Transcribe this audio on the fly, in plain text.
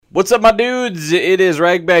What's up, my dudes? It is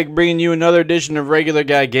Ragbag bringing you another edition of Regular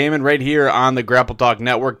Guy Gaming right here on the Grapple Talk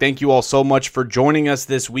Network. Thank you all so much for joining us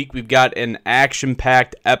this week. We've got an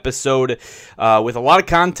action-packed episode with a lot of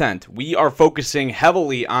content. We are focusing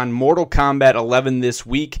heavily on Mortal Kombat 11 this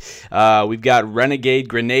week. We've got Renegade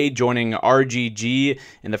Grenade joining RGG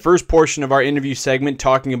in the first portion of our interview segment,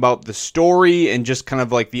 talking about the story and just kind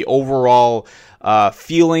of like the overall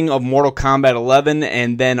feeling of Mortal Kombat 11,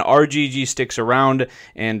 and then RGG sticks around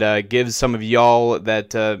and gives some of y'all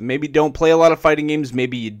that maybe don't play a lot of fighting games,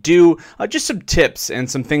 maybe you do, just some tips and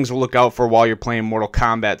some things to look out for while you're playing Mortal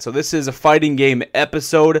Kombat. So this is a fighting game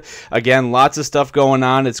episode. Again, lots of stuff going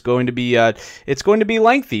on. It's going to be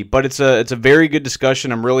lengthy, but it's a very good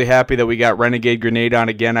discussion. I'm really happy that we got Renegade Grenade on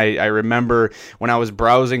again. I remember when I was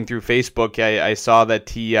browsing through Facebook, I saw that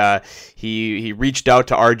he reached out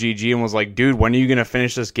to RGG and was like, dude, when are you going to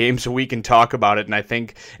finish this game so we can talk about it? And I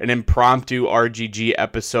think an impromptu RGG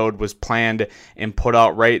episode was planned and put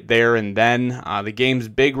out right there and then. The game's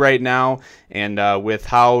big right now, and with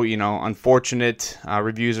how, unfortunate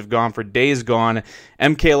reviews have gone for Days Gone,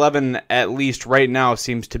 MK11, at least right now,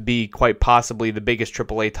 seems to be quite possibly the biggest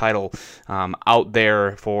AAA title out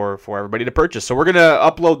there for everybody to purchase. So we're going to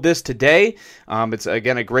upload this today. It's,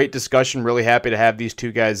 again, a great discussion. Really happy to have these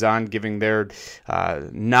two guys on, giving their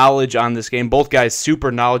knowledge on this game. Both guys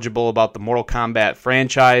super knowledgeable about the Mortal Kombat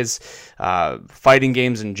franchise, fighting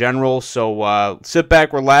games in general. So sit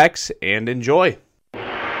back, relax, and enjoy.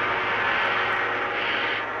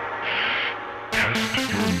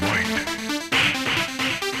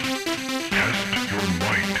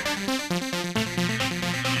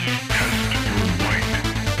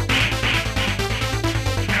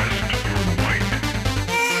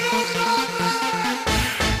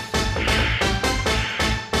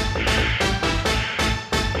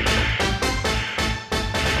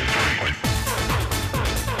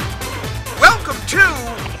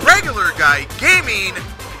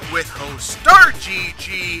 With host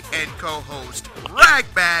StarGG and co-host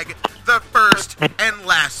Ragbag, the first and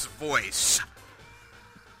last voice.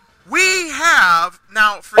 We have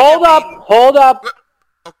now. Hold up.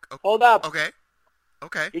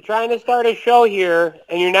 Okay. You're trying to start a show here,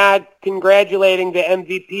 and you're not congratulating the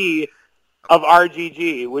MVP of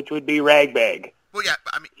RGG, which would be Ragbag. Well, yeah,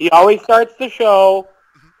 he always starts the show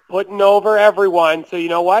putting over everyone. So you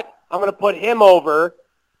know what? I'm going to put him over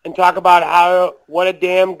and talk about what a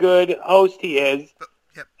damn good host he is.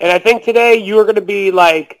 Yep. And I think today you are going to be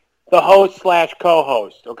like the host /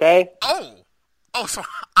 co-host, okay? Oh, so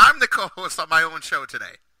I'm the co-host on my own show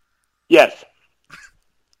today. Yes.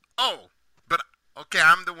 But okay,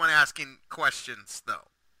 I'm the one asking questions, though.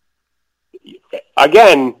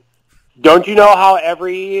 Again, don't you know how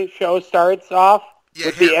every show starts off?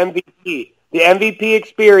 With the MVP. The MVP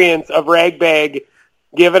experience of Ragbag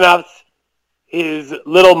giving us his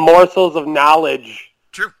little morsels of knowledge.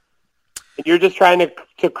 True. And you're just trying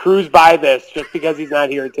to cruise by this just because he's not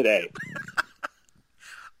here today.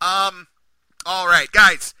 All right,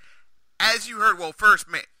 guys. As you heard, well, first,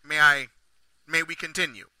 may we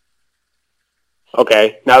continue?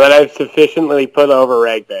 Okay, now that I've sufficiently put over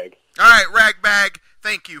Ragbag. All right, Ragbag,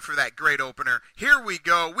 thank you for that great opener. Here we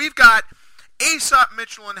go. We've got Aesop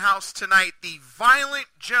Mitchell in house tonight, the violent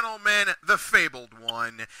gentleman, the fabled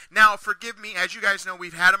one. Now, forgive me, as you guys know,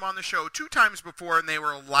 we've had him on the show 2 times before, and they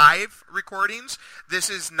were live recordings.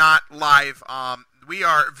 This is not live. We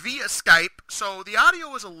are via Skype, so the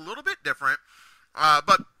audio is a little bit different.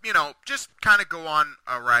 But, just kind of go on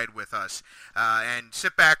a ride with us and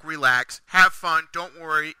sit back, relax, have fun. Don't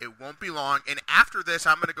worry, it won't be long. And after this,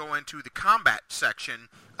 I'm going to go into the combat section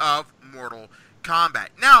of Mortal Kombat.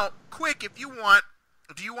 Now, quick, if you want,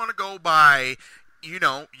 do you want to go by,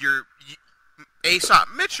 your Aesop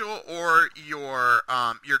Mitchell or your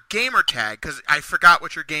gamer tag? Because I forgot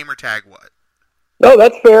what your gamer tag was. No,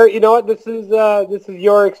 that's fair. You know what? This is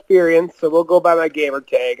your experience, so we'll go by my gamer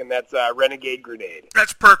tag, and that's Renegade Grenade.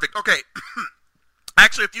 That's perfect. Okay.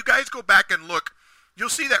 Actually, if you guys go back and look, you'll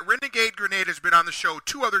see that Renegade Grenade has been on the show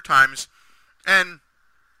 2 other times, and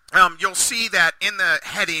you'll see that in the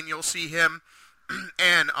heading, you'll see him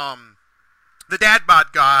and the Dad Bod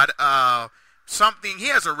God, something, he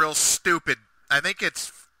has a real stupid, I think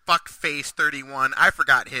it's Fuckface31. I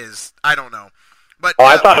forgot his. I don't know. But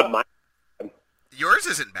I thought mine. Yours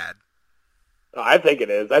isn't bad. Oh, I think it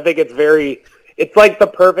is. I think it's like the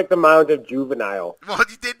perfect amount of juvenile. Well,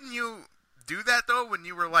 didn't you do that, though, when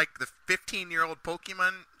you were like the 15-year-old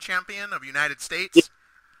Pokemon champion of United States?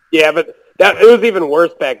 Yeah, but it was even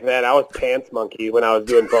worse back then. I was Pants Monkey when I was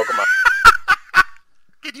doing Pokemon.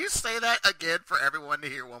 Can you say that again for everyone to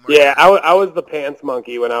hear one more Yeah, time? I was the Pants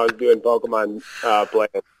Monkey when I was doing Pokemon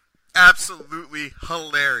playing. Absolutely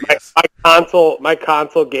hilarious. My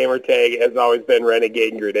console gamer tag has always been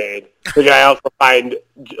Renegade Grenade, which I also find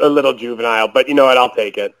a little juvenile, but you know what? I'll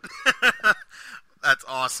take it. That's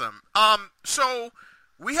awesome. So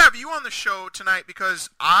we have you on the show tonight because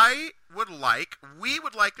we would like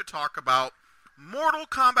to talk about Mortal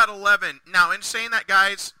Kombat 11. Now, in saying that,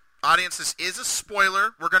 guys, audience, this is a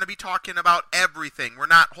spoiler. We're going to be talking about everything. We're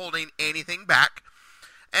not holding anything back.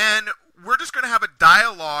 And we're just going to have a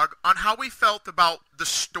dialogue on how we felt about the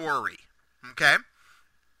story. Okay?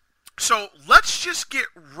 So let's just get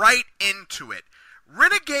right into it.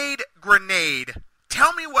 Renegade Grenade,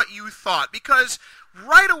 tell me what you thought. Because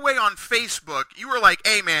right away on Facebook, you were like,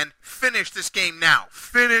 hey man, finish this game now.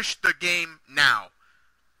 Finish the game now.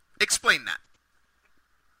 Explain that.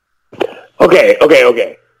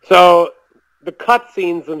 Okay. So the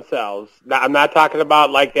cutscenes themselves, I'm not talking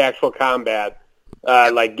about like the actual combat,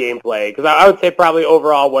 like gameplay, because I would say probably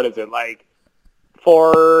overall, what is it, like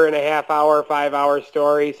 4.5 hour, 5 hour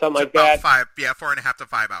story, something like that? 4.5 to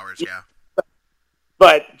 5 hours, yeah.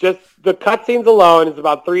 But just the cutscenes alone is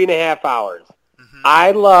about 3.5 hours. Mm-hmm.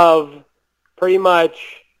 I love pretty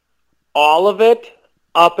much all of it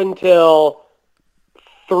up until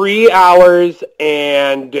 3 hours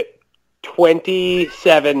and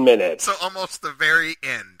 27 minutes. So almost the very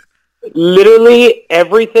end. Literally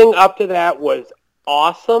everything up to that was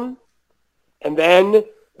awesome. And then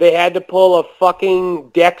they had to pull a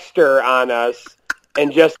fucking Dexter on us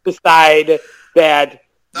and just decide that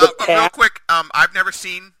real quick, I've never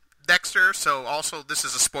seen Dexter, so also this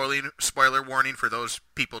is a spoiler warning for those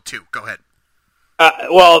people too. Go ahead.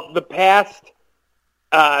 Well, the past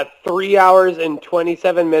 3 hours and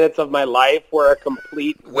 27 minutes of my life were a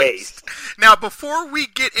complete waste. Now, before we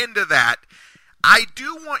get into that, I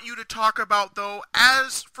do want you to talk about, though,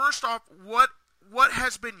 as first off, what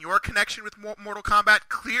has been your connection with Mortal Kombat?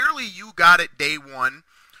 Clearly, you got it day one.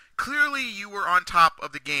 Clearly, you were on top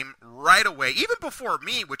of the game right away, even before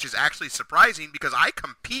me, which is actually surprising because I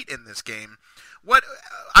compete in this game.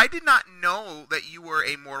 I did not know that you were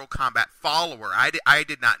a Mortal Kombat follower. I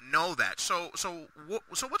did not know that. So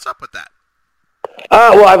what's up with that?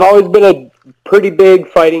 Well, I've always been a pretty big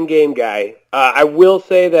fighting game guy. I will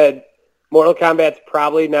say that Mortal Kombat's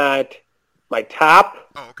probably not my top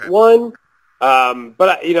one.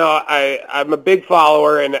 But I'm a big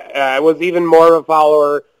follower, and I was even more of a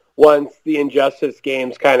follower once the Injustice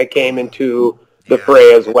games kind of came into the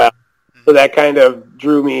fray as well. So that kind of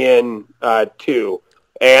drew me in, too.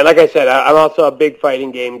 And like I said, I'm also a big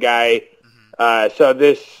fighting game guy. So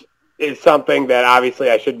this is something that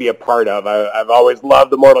obviously I should be a part of. I've always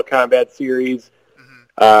loved the Mortal Kombat series,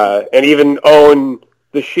 and even own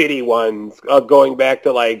the shitty ones, going back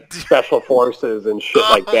to like Special Forces and shit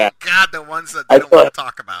like that. Oh, God, the ones that they don't want to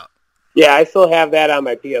talk about. Yeah, I still have that on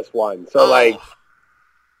my PS1. So,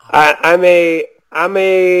 I'm a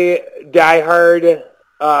diehard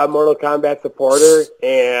Mortal Kombat supporter,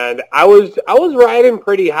 and I was riding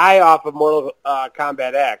pretty high off of Mortal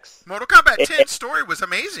Kombat X. Mortal Kombat 10 story was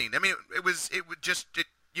amazing. I mean, it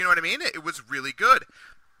you know what I mean? It was really good.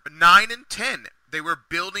 9 and 10, they were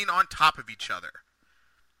building on top of each other.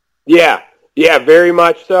 Yeah, very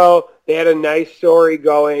much so. They had a nice story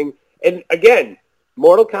going, and again,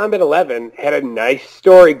 Mortal Kombat 11 had a nice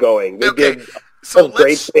story going. They did some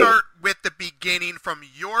great things. Let's start with the beginning from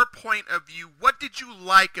your point of view. What did you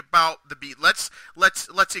like about the beat? Let's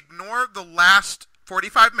ignore the last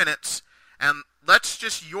 45 minutes and let's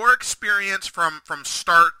just your experience from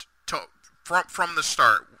start to from the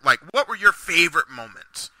start. Like, what were your favorite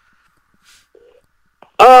moments?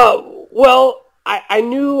 Well, I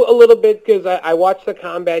knew a little bit because I watched the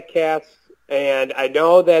Combat Cast, and I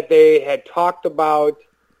know that they had talked about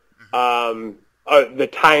the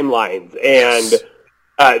timelines, and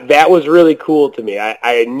that was really cool to me.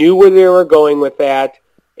 I knew where they were going with that,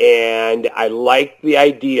 and I liked the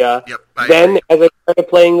idea. Yep, then, as I started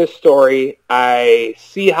playing the story, I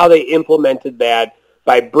see how they implemented that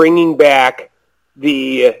by bringing back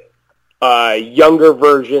the younger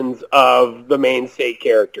versions of the mainstay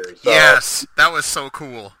characters. So, yes, that was so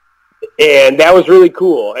cool. And that was really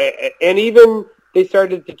cool. And even they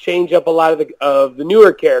started to change up a lot of the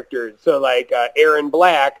newer characters. So like Aaron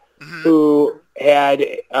Black, who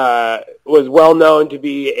was well known to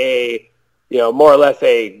be a more or less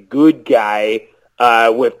a good guy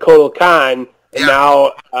with Kotal Khan, and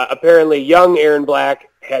now apparently young Aaron Black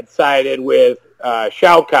had sided with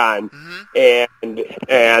Shao Kahn, and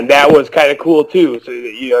that was kind of cool too. So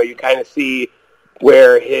you kind of see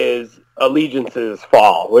where his allegiances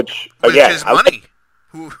fall, which again, his money.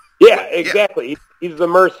 Yeah, exactly. He's the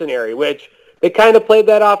mercenary, which they kind of played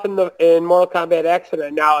that off in Mortal Kombat X,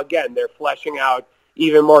 and now again they're fleshing out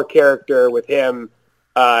even more character with him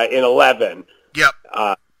in 11. Yep.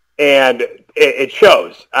 And it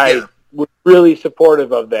shows. I was really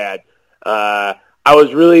supportive of that. I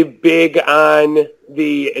was really big on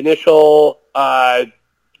the initial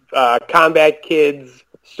Combat Kids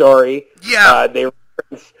story. Yeah. They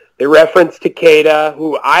referenced Takeda,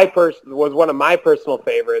 who was one of my personal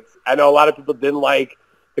favorites. I know a lot of people didn't like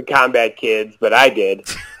the Combat Kids, but I did.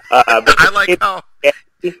 But I like how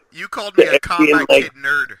you called me a Combat Kid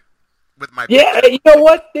nerd with my picture. Yeah, you know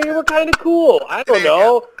what? They were kind of cool. I don't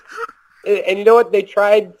know. And you know what? They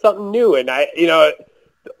tried something new, and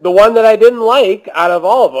the one that I didn't like out of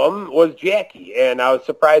all of them was Jackie, and I was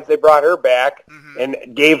surprised they brought her back and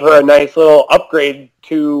gave her a nice little upgrade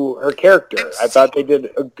to her character. I thought they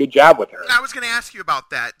did a good job with her. I was going to ask you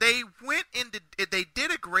about that. They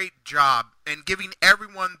did a great job in giving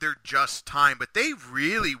everyone their just time, but they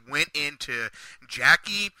really went into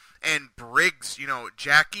Jackie and Briggs,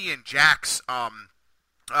 Jackie and Jack's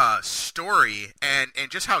story, and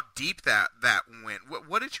just how deep that went.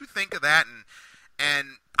 What did you think of that?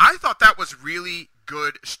 And I thought that was really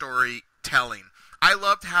good storytelling. I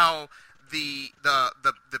loved how the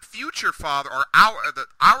future father, or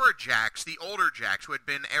our Jax, the older Jax, who had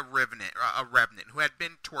been a revenant, who had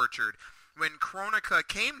been tortured, when Kronika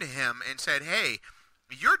came to him and said, "Hey,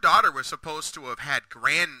 your daughter was supposed to have had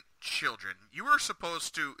grandchildren.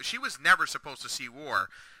 She was never supposed to see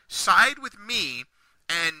war. Side with me,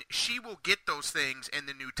 and she will get those things in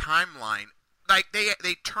the new timeline." Like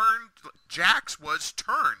they turned. Jax was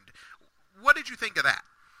turned. What did you think of that?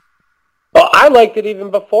 Well, I liked it even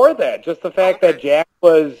before that. Just the fact that Jax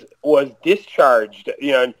was discharged.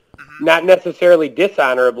 Not necessarily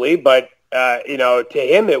dishonorably, but to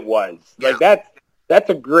him it was like that's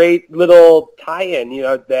a great little tie-in.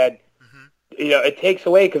 That it takes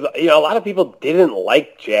away because a lot of people didn't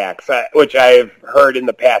like Jax, which I've heard in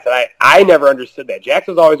the past, and I never understood that. Jax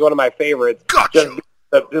was always one of my favorites. Gotcha.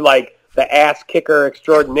 Just the ass kicker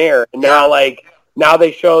extraordinaire, and now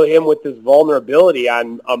they show him with this vulnerability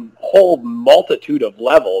on a whole multitude of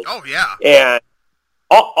levels. Oh yeah, and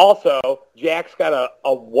also Jax got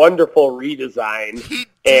a wonderful redesign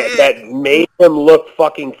that made him look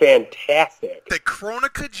fucking fantastic. The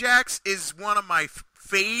Kronika Jax is one of my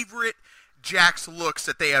favorite Jax looks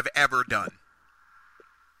that they have ever done.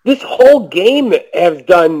 This whole game has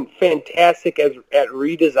done fantastic at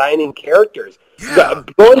redesigning characters. Yeah.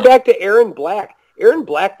 Going back to Aaron Black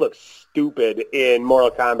looks stupid in Mortal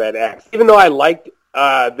Kombat X. Even though I liked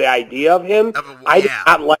the idea of him, I did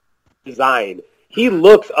not like his design. He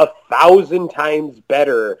looks 1,000 times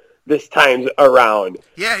better this time around.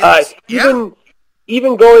 Yeah.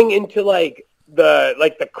 Even going into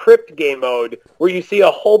the crypt game mode where you see a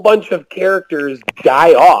whole bunch of characters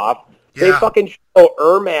die off. Yeah. They fucking show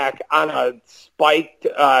Ermac on a spiked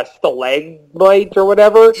stalagmite or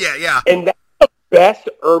whatever. Yeah. And that's the best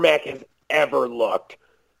Ermac has ever looked.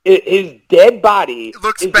 His dead body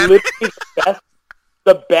looks is better. literally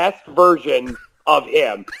the best version of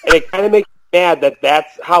him. And it kind of makes me mad that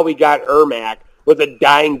that's how we got Ermac, with a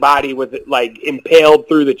dying body with it, impaled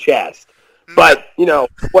through the chest. But,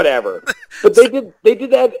 whatever. But they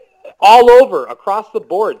did that all over, across the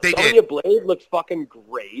board. Sonya Blade looks fucking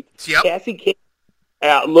great. Yep. Cassie King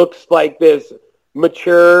looks like this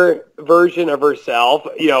mature version of herself,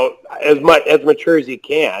 as mature as you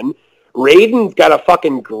can. Raiden's got a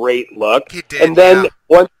fucking great look. He did, and then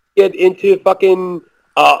once you get into fucking,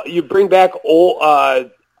 you bring back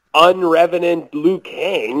old, unrevenant Liu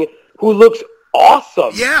Kang, who looks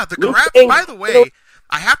awesome. Yeah, the graphics, by the way,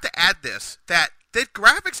 I have to add this, that the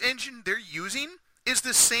graphics engine they're using is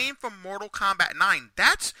the same from Mortal Kombat 9.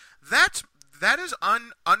 That is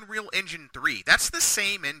Unreal Engine 3. That's the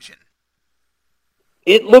same engine.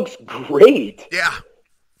 It looks great. Yeah.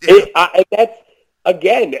 That's,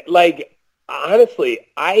 again, honestly,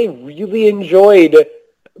 I really enjoyed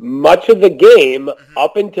much of the game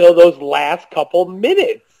up until those last couple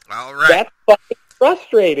minutes. All right. That's fucking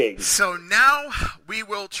frustrating. So now we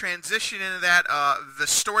will transition into that. The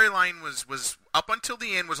storyline was up until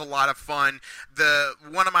the end was a lot of fun.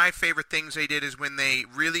 One of my favorite things they did is when they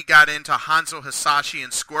really got into Hanzo Hasashi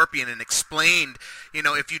and Scorpion and explained,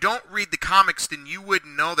 if you don't read the comics, then you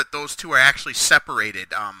wouldn't know that those two are actually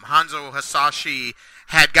separated. Hanzo Hasashi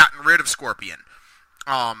had gotten rid of Scorpion.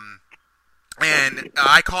 And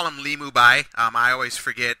I call him Lee Mubai. I always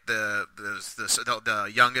forget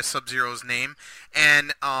the youngest Sub-Zero's name.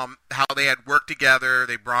 And how they had worked together.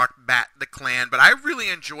 They brought back the clan. But I really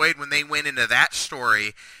enjoyed when they went into that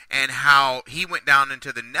story and how he went down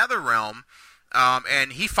into the Nether Realm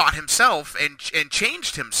and he fought himself and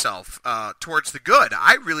changed himself towards the good.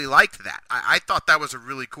 I really liked that. I thought that was a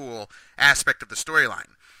really cool aspect of the storyline.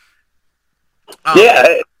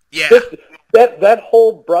 Yeah. Yeah. That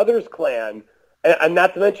whole Brothers clan, and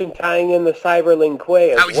not to mention tying in the Cyberling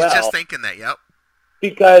Quay as well. I was just thinking that, yep.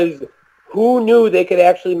 Because who knew they could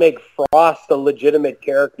actually make Frost a legitimate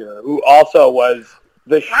character, who also was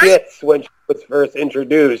the shits when she was first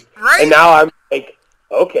introduced. Right. And now I'm like,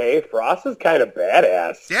 okay, Frost is kind of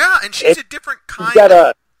badass. Yeah, and she's a different kind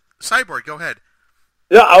of cyborg. Go ahead.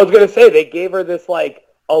 Yeah, I was going to say, they gave her this, like,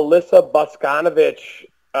 Alyssa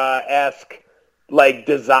Boskanovich-esque, like,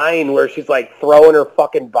 design where she's, like, throwing her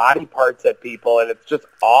fucking body parts at people, and it's just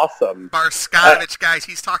awesome. Boskanovich, guys,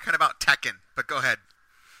 he's talking about Tekken, but go ahead.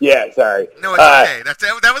 Yeah, sorry. No, it's okay.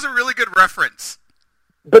 That was a really good reference.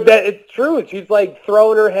 But it's true. She's, like,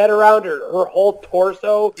 throwing her head around. Her whole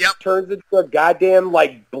torso turns into a goddamn,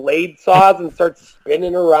 like, blade saws and starts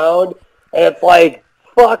spinning around. And it's like,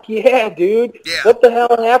 fuck yeah, dude. Yeah. What the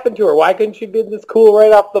hell happened to her? Why couldn't she be this cool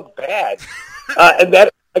right off the bat? And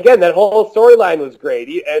that, again, that whole storyline was great.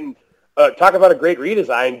 And talk about a great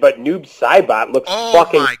redesign, but Noob Saibot looks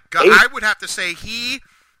fucking Oh, my God. great. I would have to say him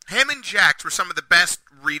and Jax were some of the best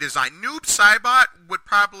redesign. Noob Saibot would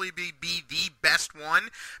probably be the best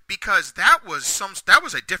one because that was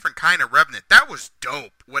a different kind of Revenant. That was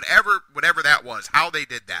dope. Whatever that was, how they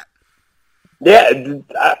did that. Yeah,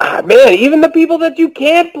 man, even the people that you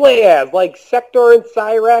can't play as, like Sector and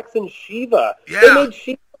Cyrax and Shiva, they made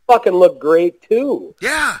Shiva fucking look great too.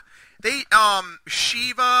 Yeah, they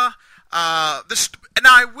Shiva. Now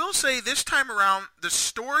I will say this time around the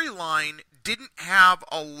storyline didn't have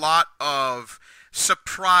a lot of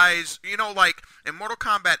surprise. You know, like in Mortal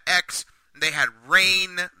Kombat X, they had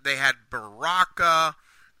Rain, they had Baraka,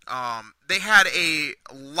 they had a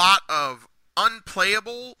lot of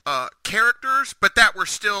unplayable characters, but that were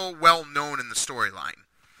still well known in the storyline.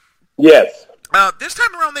 Yes. This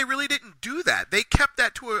time around, they really didn't do that. They kept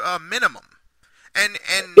that to a minimum. And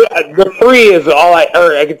the three is all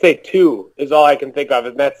I could say two is all I can think of,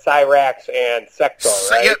 and that's Cyrax and Sector,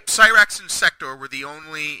 right? Yep, Cyrax and Sector were the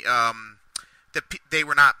only they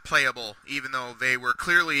were not playable, even though they were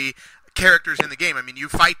clearly characters in the game. I mean, you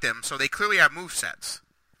fight them, so they clearly have movesets.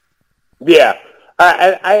 Yeah.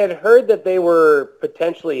 I had heard that they were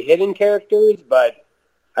potentially hidden characters, but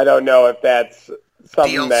I don't know if that's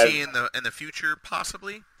something DLC in the future,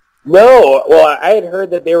 possibly? No. Well, I had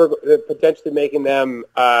heard that they were potentially making them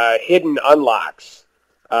hidden unlocks.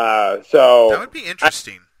 So that would be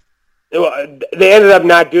interesting. They ended up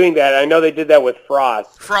not doing that. I know they did that with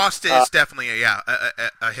Frost. Frost is definitely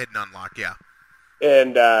a hidden unlock, yeah.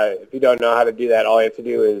 And if you don't know how to do that, all you have to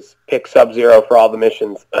do is pick Sub-Zero for all the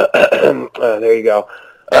missions. There you go.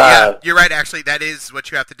 Yeah, you're right, actually. That is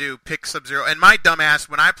what you have to do. Pick Sub-Zero. And my dumbass,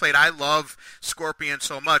 when I played, I love Scorpion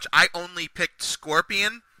so much. I only picked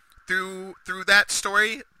Scorpion through that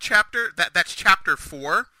story chapter. That's chapter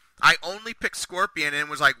 4. I only picked Scorpion and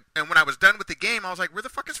when I was done with the game, I was like, where the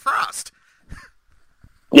fuck is Frost?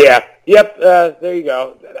 Yeah. Yep. There you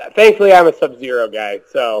go. Thankfully, I'm a Sub-Zero guy,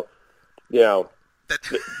 so, you know.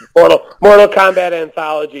 Mortal Kombat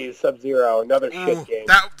Anthology, Sub-Zero, another shit game.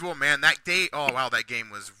 That game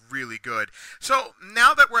was really good. So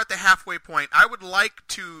now that we're at the halfway point, I would like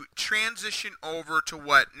to transition over to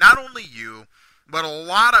what not only you, but a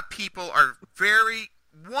lot of people are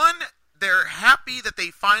they're happy that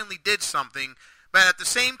they finally did something, but at the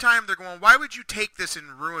same time they're going, why would you take this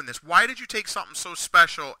and ruin this? Why did you take something so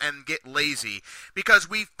special and get lazy? Because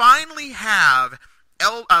we finally have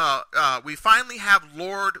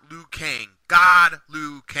Lord Liu Kang, God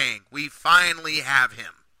Liu Kang. We finally have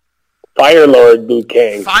him. Fire Lord Liu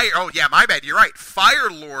Kang. Oh yeah, my bad. You're right.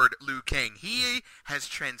 Fire Lord Liu Kang. He has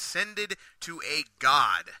transcended to a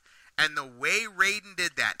god, and the way Raiden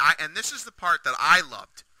did that, and this is the part that I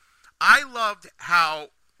loved. I loved how,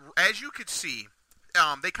 as you could see,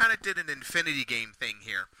 they kind of did an Infinity Game thing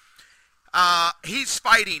here. He's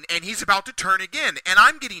fighting, and he's about to turn again, and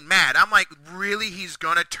I'm getting mad. I'm like, really, he's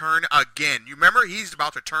gonna turn again? You remember, he's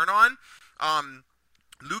about to turn on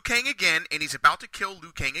Liu Kang again, and he's about to kill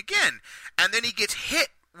Liu Kang again, and then he gets hit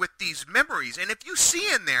with these memories, and if you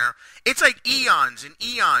see in there, it's like eons and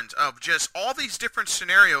eons of just all these different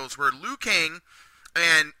scenarios where Liu Kang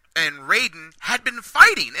and Raiden had been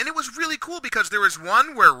fighting, and it was really cool because there was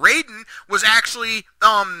one where Raiden was actually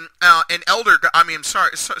an elder.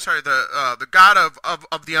 The god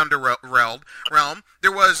of the underworld realm.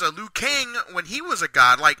 There was a Liu Kang when he was a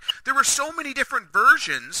god. Like, there were so many different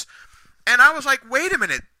versions, and I was like, wait a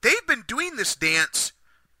minute, they've been doing this dance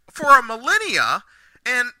for a millennia,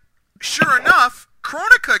 and sure enough,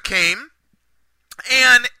 Kronika came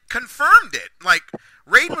and confirmed it. Like,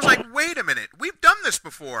 Raiden was like, wait a minute, we've done this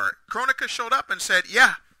before. Kronika showed up and said,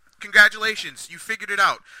 yeah, congratulations, you figured it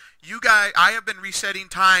out. You guys, I have been resetting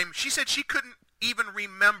time. She said she couldn't even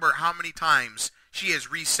remember how many times she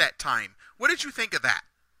has reset time. What did you think of that?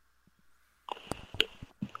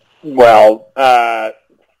 Well, I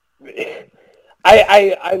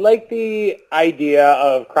like the idea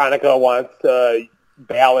of Kronika wants to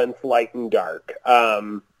balance light and dark.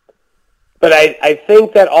 But I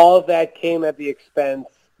think that all of that came at the expense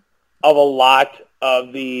of a lot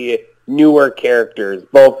of the newer characters,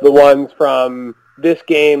 both the ones from this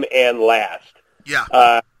game and last.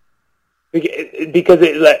 Yeah. Because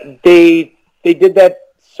they did that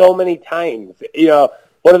so many times. You know,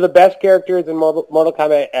 one of the best characters in Mortal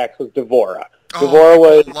Kombat X was D'Vorah. D'Vorah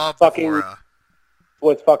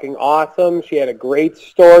was fucking awesome. She had a great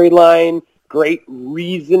storyline, great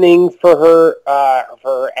reasoning for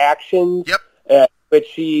her actions. Yep. But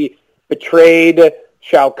she betrayed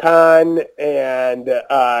Shao Kahn and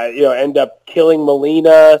ended up killing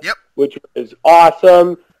Melina. Yep. Which was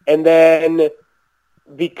awesome. And then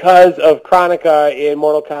because of Kronika in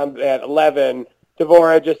Mortal Kombat 11,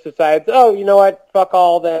 D'Vorah just decides, oh, you know what? Fuck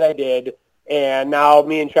all that I did, and now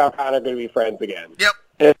me and Shao Kahn are going to be friends again. Yep.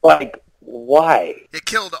 And it's like, why? It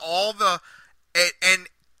killed all the... And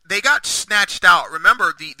they got snatched out.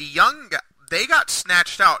 Remember, the young... They got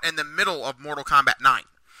snatched out in the middle of Mortal Kombat 9.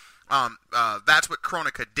 That's what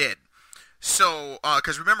Kronika did. So,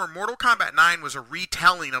 because remember, Mortal Kombat 9 was a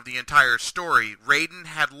retelling of the entire story. Raiden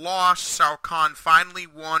had lost, Shao Kahn finally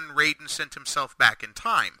won, Raiden sent himself back in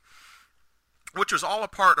time, which was all a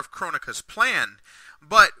part of Kronika's plan.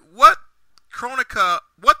 But what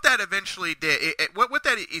that eventually did, what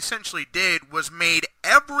that essentially did was made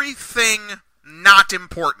everything not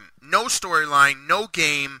important. No storyline, no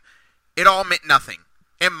game, it all meant nothing,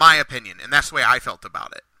 in my opinion, and that's the way I felt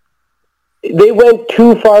about it. They went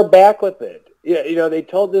too far back with it. You know, they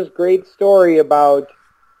told this great story about,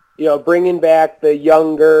 bringing back the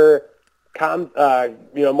younger,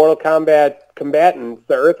 Mortal Kombat combatants,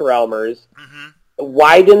 the Earthrealmers. Mm-hmm.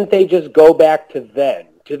 Why didn't they just go back to then,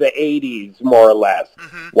 to the 80s, more or less?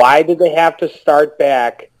 Mm-hmm. Why did they have to start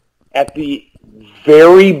back at the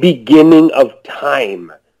very beginning of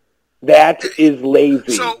time? That is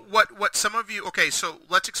lazy. So what some of you... Okay, so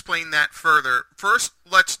let's explain that further. First,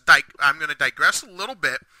 I'm going to digress a little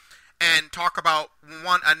bit and talk about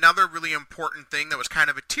another really important thing that was kind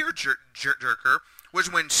of a tear-jerker,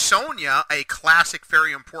 was when Sonya, a classic,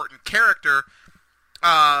 very important character,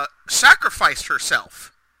 sacrificed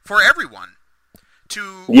herself for everyone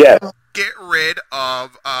to get rid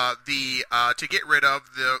of the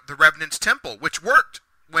Revenant's Temple, which worked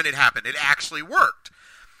when it happened. It actually worked.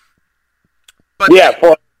 But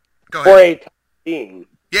for a time being.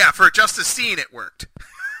 Yeah, for just a scene it worked.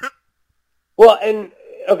 Well, and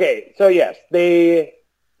okay, so yes, they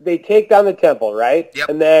take down the temple, right? Yep.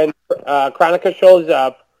 And then Kronika shows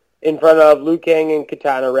up in front of Liu Kang and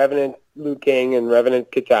Kitana, Revenant Liu Kang and Revenant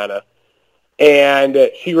Kitana, and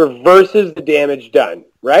she reverses the damage done,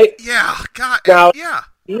 right? Yeah, God. Now, yeah.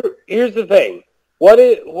 Here's the thing. What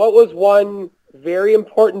was one very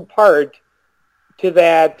important part to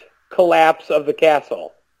that collapse of the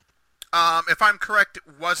castle? If I'm correct,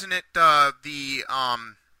 wasn't it How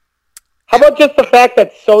about just the fact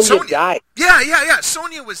that Sonya died? Yeah.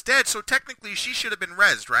 Sonya was dead, so technically she should have been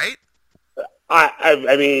rezzed, right?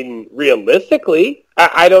 I mean, realistically,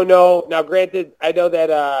 I don't know. Now, granted, I know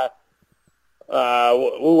that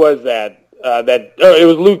who was that? It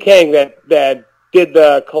was Liu Kang that did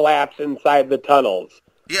the collapse inside the tunnels.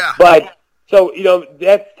 Yeah. But so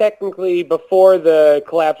that's technically before the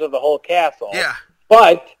collapse of the whole castle. Yeah.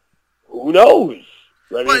 But who knows?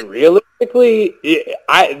 I mean, realistically,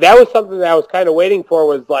 that was something that I was kind of waiting for.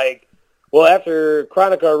 Was like, well, after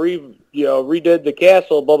Kronika redid the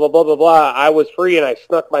castle, blah blah blah blah blah, I was free and I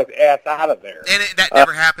snuck my ass out of there. And that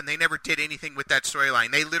never happened. They never did anything with that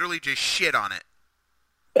storyline. They literally just shit on it.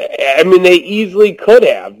 I mean, they easily could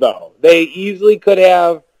have, though. They easily could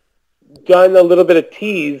have done a little bit of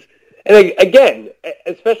tease. And again,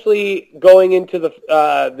 especially going into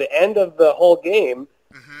the end of the whole game,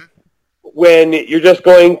 mm-hmm. when you're just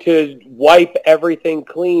going to wipe everything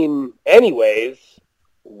clean anyways,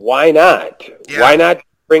 why not? Yeah. Why not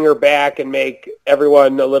bring her back and make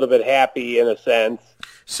everyone a little bit happy in a sense?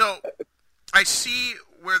 So I see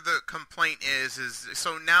where the complaint is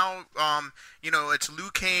so now it's Liu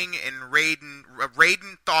Kang and Raiden.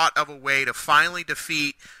 Raiden thought of a way to finally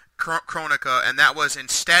defeat Kronika, and that was,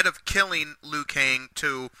 instead of killing Liu Kang,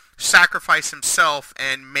 to sacrifice himself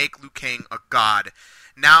and make Liu Kang a god.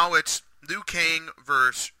 Now it's Liu Kang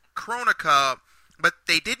versus Kronika, but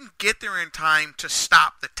they didn't get there in time to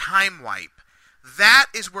stop the time wipe. That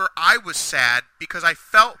is where I was sad, because I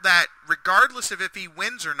felt that regardless of if he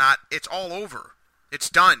wins or not, it's all over. It's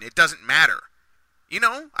done. It doesn't matter. You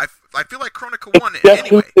know, I feel like Kronika won it just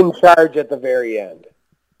anyway. Who's in charge at the very end.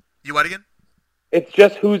 You what again? It's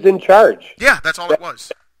just who's in charge. Yeah, that's all it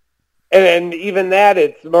was. And even that,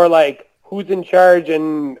 it's more like who's in charge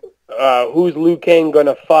and who's Liu Kang going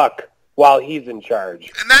to fuck while he's in charge.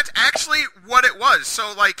 And that's actually what it was.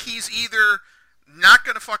 So, like, he's either not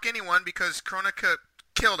going to fuck anyone because Kronika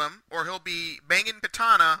killed him, or he'll be banging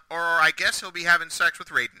Katana, or I guess he'll be having sex with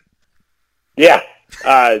Raiden. Yeah.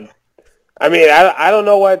 I mean, I don't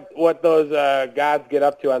know what those gods get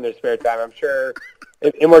up to on their spare time. I'm sure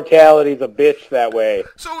immortality's a bitch that way.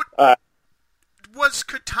 So, was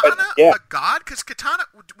Katana a god? Because Katana,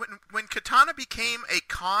 when Katana became a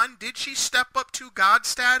Khan, did she step up to god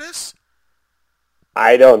status?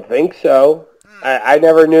 I don't think so. I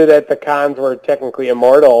never knew that the Khans were technically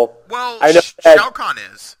immortal. Well, I know Shao Kahn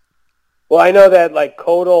is. Well, I know that, like,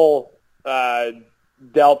 Kotal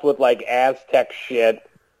dealt with, like, Aztec shit.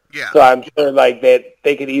 Yeah. So I'm sure, like, they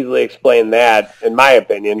could easily explain that, in my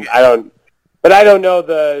opinion. Yeah. I don't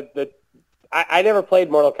know I never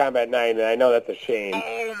played Mortal Kombat 9, and I know that's a shame.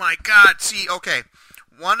 Oh, my God. See, okay.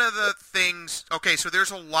 One of the things... Okay, so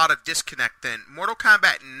there's a lot of disconnect then. Mortal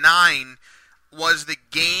Kombat 9 was the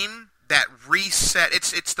game that reset...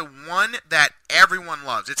 It's the one that everyone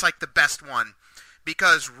loves. It's like the best one.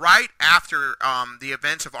 Because right after the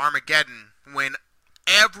events of Armageddon, when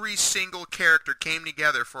every single character came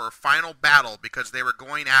together for a final battle because they were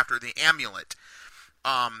going after the amulet,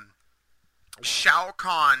 Shao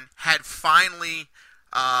Kahn had finally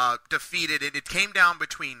defeated it. It came down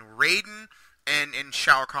between Raiden and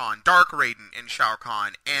Shao Kahn, Dark Raiden and Shao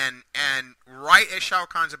Kahn, and right as Shao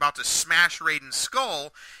Kahn's about to smash Raiden's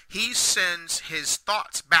skull, he sends his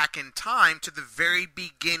thoughts back in time to the very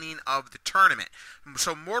beginning of the tournament.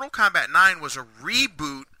 So Mortal Kombat 9 was a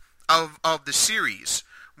reboot of the series.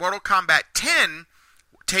 Mortal Kombat 10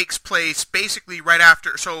 takes place basically right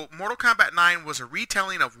after. So Mortal Kombat 9 was a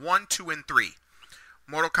retelling of 1, 2, and 3.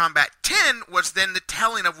 Mortal Kombat 10 was then the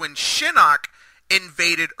telling of when Shinnok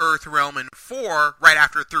invaded Earthrealm in 4 right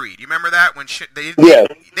after 3. Do you remember that? When they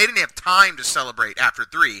didn't have time to celebrate after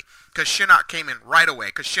 3 because Shinnok came in right away,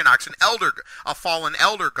 because Shinnok's a fallen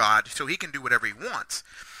elder god, so he can do whatever he wants.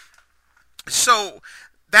 So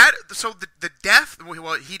the death,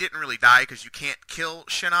 well, he didn't really die because you can't kill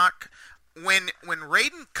Shinnok. When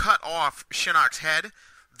Raiden cut off Shinnok's head,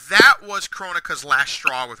 that was Kronika's last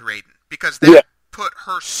straw with Raiden, because that put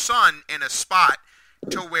her son in a spot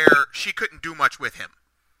to where she couldn't do much with him.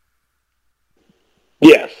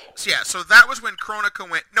 Yes. So that was when Kronika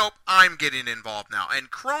went, nope, I'm getting involved now. And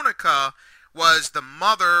Kronika was the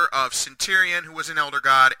mother of Centurion, who was an elder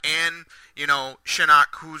god, and,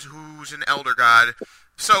 Shinnok, who's an elder god.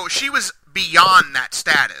 So she was beyond that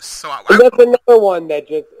status. So that's another one that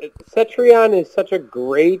Cetrion is such a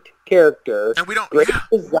great character, and we don't great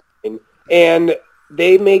design, and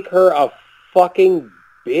they make her a fucking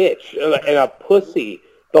bitch and a pussy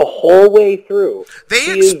the whole way through.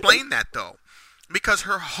 They explained that though, because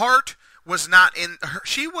her heart was not in her.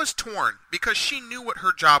 She was torn because she knew what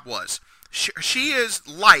her job was. She is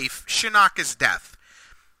life. Shinnok is death.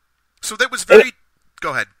 So that was very.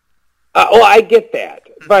 Go ahead. Well, I get that,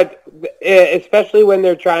 but especially when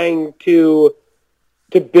they're trying to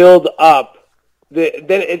build up, then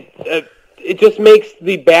it just makes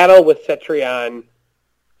the battle with Cetrion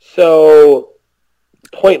so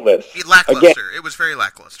pointless. Lackluster. Again, it was very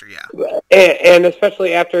lackluster, yeah. And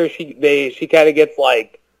especially after she kind of gets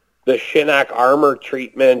like the Shinnok armor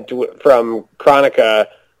treatment from Kronika,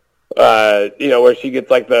 where she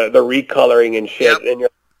gets like the recoloring and shit, and you're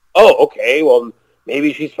like, oh, okay, well,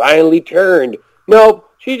 maybe she's finally turned. Nope,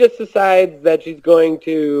 she just decides that she's going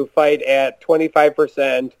to fight at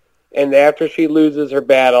 25%, and after she loses her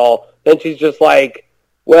battle, then she's just like,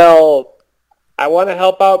 well, I want to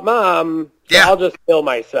help out Mom, so I'll just kill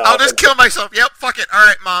myself. I'll just kill myself. Yep, fuck it. All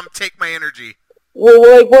right, Mom, take my energy.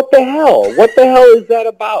 Well, like, what the hell? What the hell is that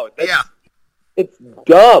about? It's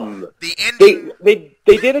dumb. The ending. They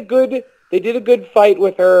did a good fight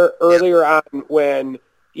with her earlier on when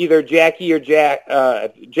either Jackie or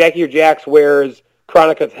Jax wears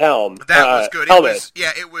Kronika's helm. That was good. Helmet.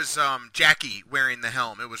 It was Jackie wearing the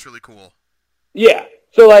helm. It was really cool. Yeah,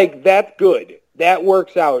 so like that's good. That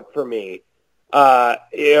works out for me. But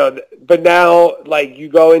now like you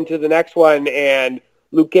go into the next one and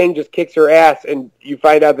Liu Kang just kicks her ass, and you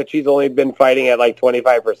find out that she's only been fighting at like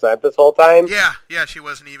 25% this whole time. Yeah, she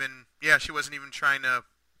wasn't even trying to.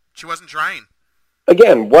 She wasn't trying.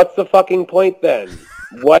 again, what's the fucking point then?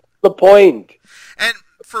 What's the point? And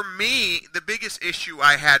for me, the biggest issue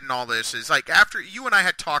I had in all this is, like, after you and I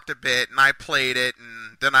had talked a bit, and I played it,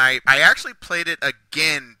 and then I actually played it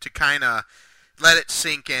again to kind of let it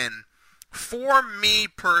sink in. For me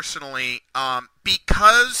personally,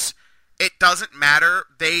 because it doesn't matter,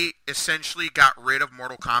 they essentially got rid of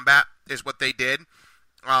Mortal Kombat, is what they did.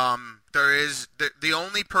 There is the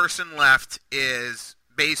only person left is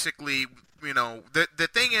basically, you know, the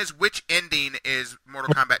thing is, which ending is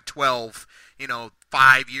Mortal Kombat 12,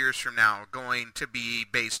 5 years from now going to be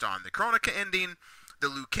based on? The Kronika ending, the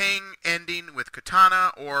Liu Kang ending with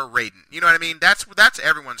Katana, or Raiden? You know what I mean? That's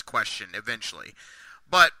everyone's question eventually.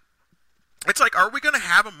 But it's like, are we going to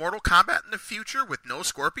have a Mortal Kombat in the future with no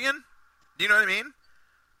Scorpion? Do you know what I mean?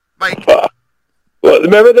 Like, well,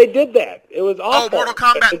 remember they did that. It was awful. Oh, Mortal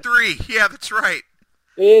Kombat 3. Yeah, that's right.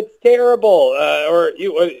 It's terrible. Or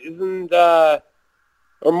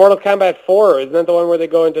Mortal Kombat 4, isn't that the one where they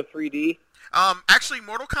go into 3D? Actually,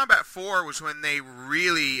 Mortal Kombat 4 was when they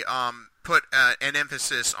really put an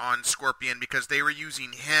emphasis on Scorpion, because they were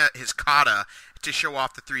using his kata to show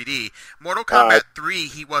off the 3D. Mortal Kombat 3,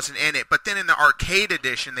 he wasn't in it, but then in the arcade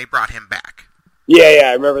edition, they brought him back. Yeah,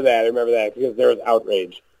 I remember that because there was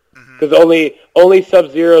outrage. Because only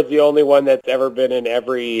Sub-Zero is the only one that's ever been in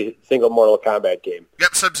every single Mortal Kombat game.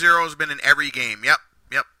 Yep, Sub-Zero's been in every game. Yep,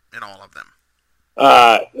 in all of them.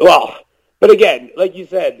 Well, but again, like you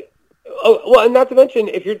said, and not to mention,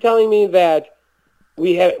 if you're telling me that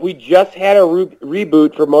we just had a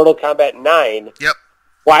reboot for Mortal Kombat 9. Yep.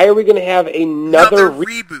 Why are we going to have another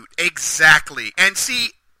reboot? Exactly. And see,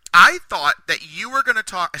 I thought that you were going to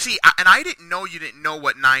talk... See, and I didn't know you didn't know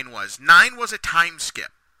what 9 was. 9 was a time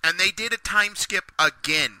skip. And they did a time skip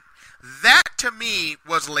again. That, to me,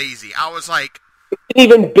 was lazy. I was like... An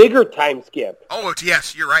even bigger time skip. Oh,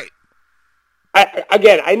 yes, you're right.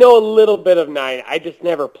 I know a little bit of 9. I just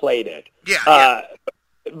never played it. Yeah.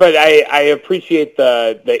 But I appreciate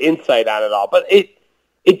the insight on it all. But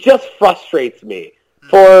it just frustrates me.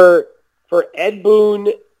 For Ed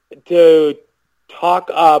Boon to talk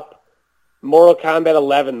up Mortal Kombat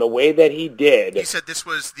 11 the way that he did. He said this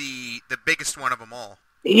was the biggest one of them all.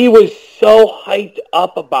 He was so hyped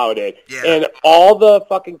up about it. Yeah. And all the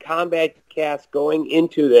fucking combat casts going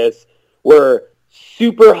into this were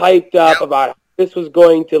super hyped up about how this was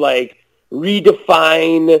going to, like,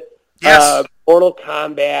 redefine Mortal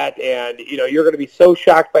Kombat, and, you're going to be so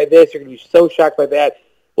shocked by this, you're going to be so shocked by that.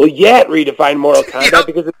 Well, it redefined Mortal Kombat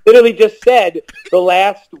because it literally just said the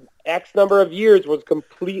last X number of years was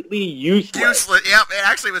completely useless. Yeah, it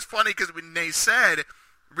actually was funny because when they said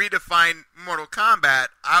redefine Mortal Kombat,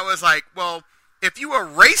 I was like, well, if you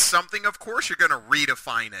erase something, of course you're going to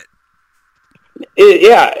redefine it.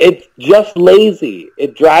 It's just lazy.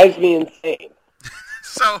 It drives me insane.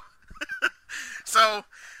 So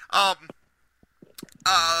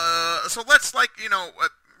let's,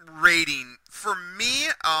 rating. For me,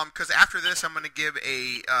 because after this I'm going to give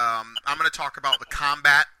I'm going to talk about the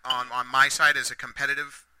combat on my side as a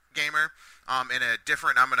competitive gamer. In a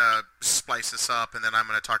different, I'm going to splice this up, and then I'm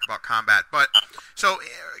going to talk about combat. But, so,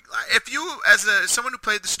 if you, as someone who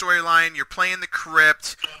played the storyline, you're playing the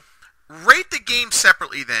crypt, rate the game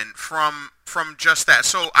separately then from just that.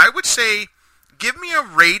 So, I would say, give me a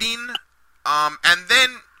rating, and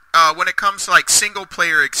then when it comes to, like,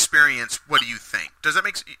 single-player experience, what do you think? Do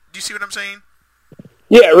you see what I'm saying?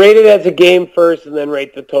 Yeah, rate it as a game first, and then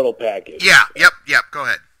rate the total package. Yeah, yep, go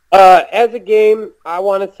ahead. As a game, I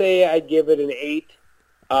want to say I'd give it an 8.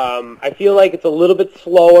 I feel like it's a little bit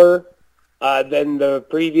slower than the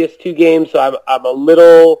previous two games, so I'm a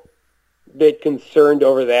little bit concerned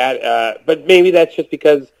over that. But maybe that's just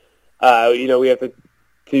because we have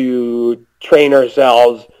to train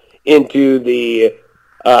ourselves into the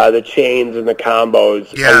chains and the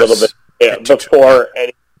combos a little bit before.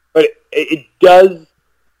 But it does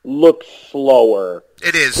look slower.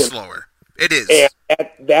 It is slower. It is. And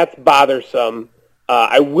that's bothersome.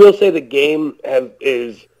 I will say the game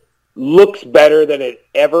looks better than it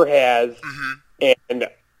ever has, and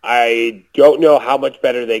I don't know how much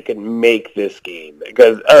better they can make this game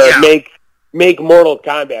make Mortal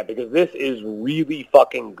Kombat, because this is really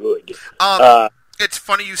fucking good. It's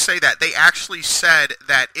funny you say that. They actually said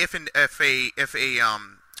that if a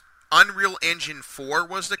Unreal Engine 4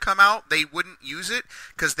 was to come out, they wouldn't use it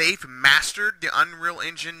because they've mastered the Unreal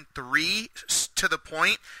Engine 3 to the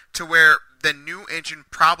point to where the new engine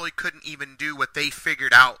probably couldn't even do what they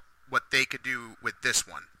figured out what they could do with this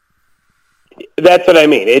one. That's what I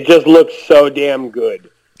mean. It just looks so damn good.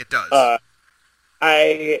 It does.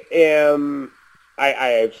 I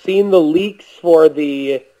have seen the leaks for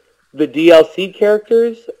the the DLC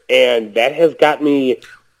characters, and that has got me.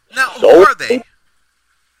 Now, who are they?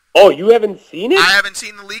 Oh, you haven't seen it? I haven't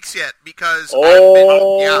seen the leaks yet because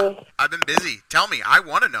I've been busy. Tell me, I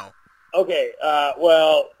want to know. Okay,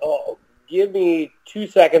 give me 2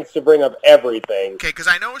 seconds to bring up everything. Okay, because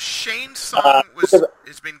I know Shane Sung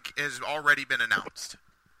has already been announced.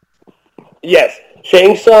 Yes,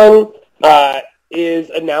 Shang Tsung is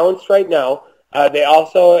announced right now. They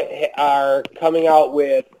also are coming out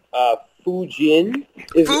with Fujin.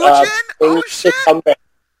 Oh shit!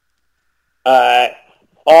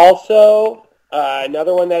 Also,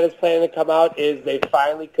 another one that is planning to come out is they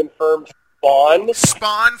finally confirmed Spawn.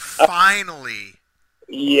 Spawn finally.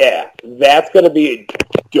 Yeah, that's going to be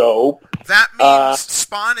dope. That means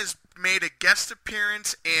Spawn has made a guest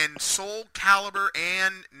appearance in Soul Calibur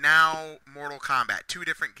and now Mortal Kombat. 2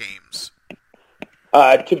 different games.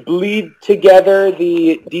 To bleed together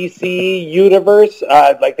the DC universe,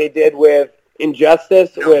 like they did with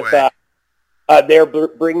Injustice, they're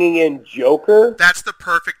bringing in Joker. That's the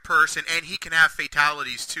perfect person, and he can have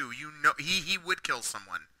fatalities too. You know, he would kill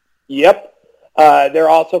someone. Yep. They're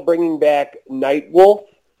also bringing back Nightwolf,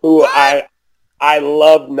 who what? I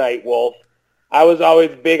love Nightwolf. I was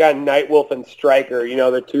always big on Nightwolf and Stryker. You know,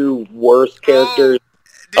 the 2 worst characters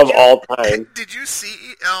of all time. Did you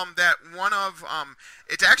see that one of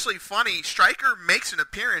it's actually funny, Stryker makes an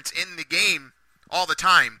appearance in the game all the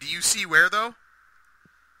time. Do you see where though?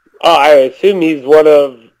 Oh, I assume he's one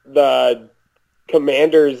of the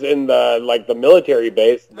commanders in the military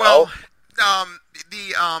base. Well,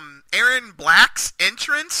 Aaron Black's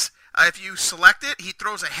entrance, if you select it, he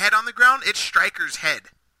throws a head on the ground. It's Stryker's head.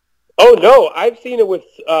 Oh no, I've seen it with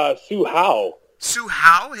Su Hao. Su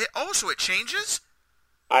Hao? Oh, so it changes?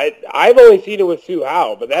 I've only seen it with Su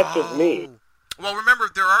Hao, but that's just me. Well, remember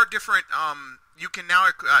there are different. You can now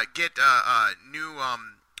get new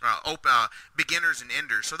beginners and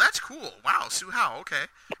enders, so that's cool. Wow, Su Hao. Okay.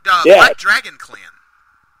 Black Dragon Clan.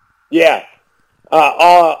 Yeah.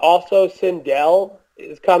 Also, Sindel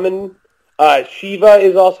is coming. Shiva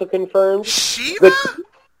is also confirmed. Shiva?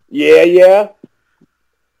 Yeah.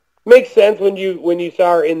 Makes sense when you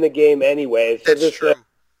saw her in the game anyway. So that's true.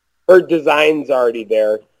 Her design's already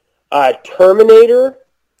there. Terminator.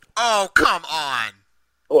 Oh, come on.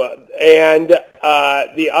 And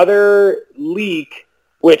the other leak,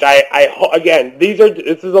 which again, this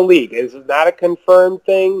is a leak. This is not a confirmed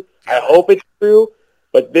thing. I hope it's true,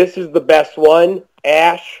 but this is the best one.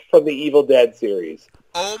 Ash from the Evil Dead series.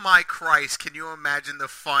 Oh my Christ! Can you imagine the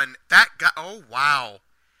fun that guy? Oh wow!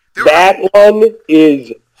 One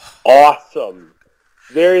is awesome.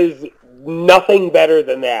 There is nothing better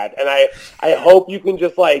than that, and I hope you can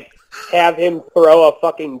just have him throw a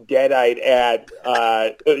fucking deadite at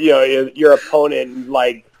your opponent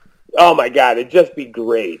and oh my god, it'd just be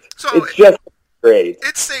great. So it's just great.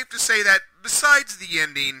 It's safe to say that besides the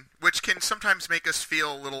ending, which can sometimes make us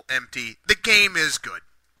feel a little empty, the game is good.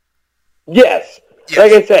 Yes.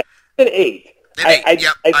 Like I said, it's an 8.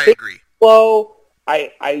 I agree. Slow.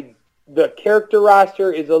 The character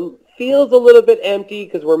roster feels a little bit empty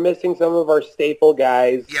because we're missing some of our staple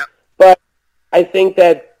guys. Yep. But I think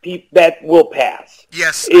that will pass.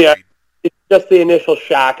 Yes. It's just the initial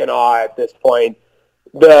shock and awe at this point.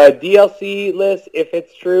 The DLC list, if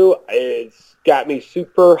it's true, it's got me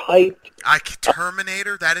super hyped.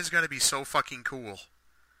 Terminator, that is going to be so fucking cool.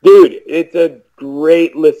 Dude, it's a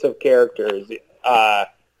great list of characters.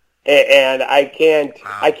 And I can't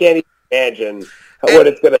even imagine what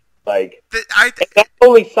it's going to be like. That's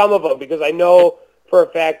only some of them, because I know for a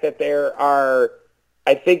fact that there are,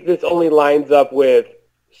 I think this only lines up with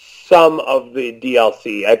some of the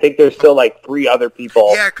DLC. I think there's still 3 other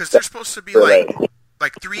people. Yeah, because there's supposed to be like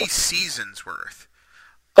 3 seasons worth.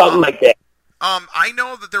 Something like that. I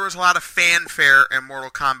know that there was a lot of fanfare in Mortal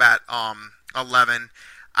Kombat 11.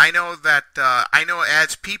 I know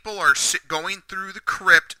as people are going through the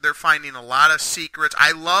crypt, they're finding a lot of secrets.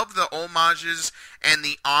 I love the homages and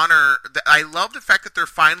the honor. I love the fact that they're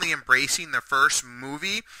finally embracing the first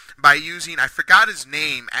movie by using, I forgot his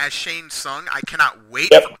name, as Shane Sung. I cannot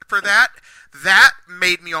wait for that. That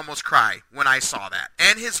made me almost cry when I saw that.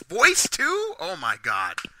 And his voice, too? Oh, my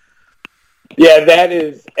God. Yeah, that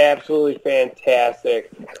is absolutely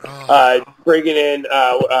fantastic. Bringing in,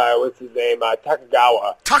 what's his name?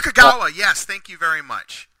 Takagawa. Takagawa, yes, thank you very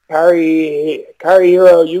much.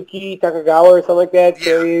 Karihiro Yuki Takagawa or something like that.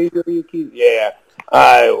 Yeah. Yuki. Yeah.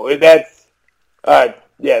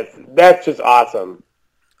 That's just awesome.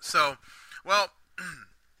 So, well,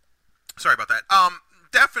 sorry about that.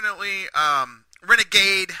 Definitely,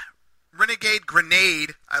 Renegade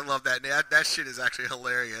Grenade. I love that. That shit is actually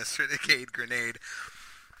hilarious. Renegade Grenade.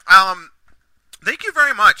 Thank you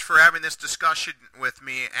very much for having this discussion with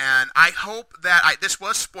me, and I hope that this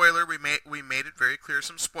was spoiler. We made it very clear,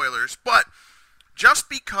 some spoilers, but just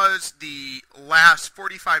because the last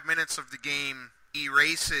 45 minutes of the game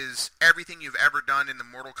erases everything you've ever done in the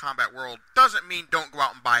Mortal Kombat world doesn't mean don't go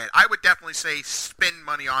out and buy it. I would definitely say spend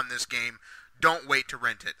money on this game. Don't wait to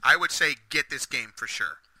rent it. I would say get this game for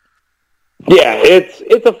sure. Yeah,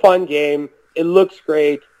 it's a fun game. It looks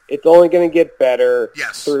great. It's only going to get better.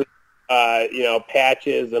 Yes. Through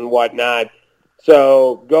patches and whatnot.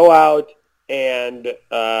 So go out, and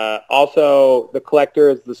also the Collector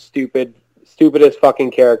is the stupidest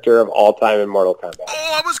fucking character of all time in Mortal Kombat.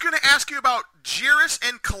 Oh, I was going to ask you about Jiris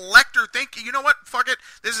and Collector. Thank you. You know what? Fuck it.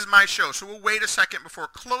 This is my show, so we'll wait a second before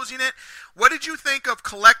closing it. What did you think of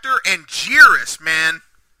Collector and Jiris, man?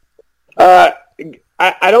 I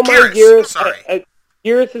don't mind Jiris. Sorry.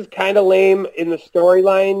 Jiris is kind of lame in the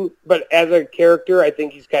storyline, but as a character, I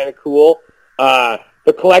think he's kind of cool.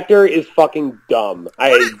 The Collector is fucking dumb.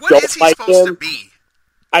 What is he supposed to be?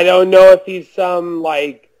 I don't know if he's some,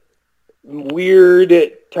 weird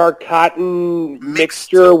Tarkatan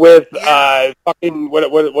mixture with,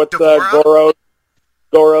 what's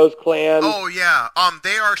Goro's clan? Oh, yeah.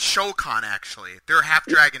 They are Shokan, actually. They're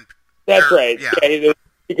half-dragon. That's right. Yeah,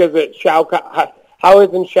 because it's Shao Kahn. How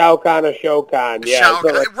isn't Shao Kahn a Shokan? Yeah,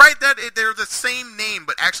 right. They're the same name,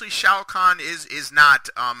 but actually Shao Kahn is not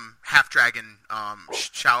half dragon.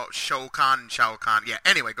 Shokan. Yeah.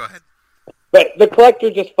 Anyway, go ahead. But the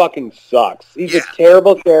Collector just fucking sucks. He's a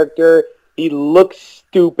terrible character. He looks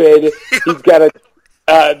stupid. He's got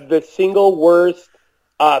the single worst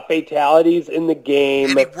fatalities in the game.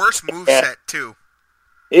 And the worst moveset too.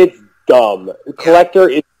 It's dumb. The Collector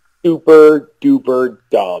is super duper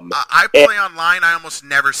dumb. I play online. I almost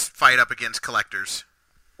never fight up against Collectors.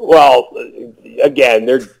 Well, again,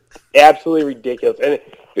 they're absolutely ridiculous. And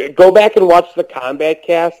go back and watch the combat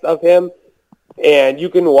cast of him, and you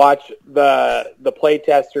can watch the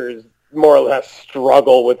playtesters more or less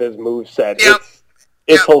struggle with his moveset. Yep.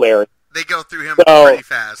 It's hilarious. They go through him pretty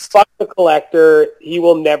fast. Fuck the Collector. He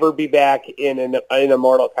will never be back in a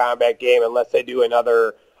Mortal Kombat game unless they do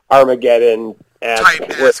another Armageddon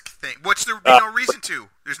type-esque thing. There's no reason to.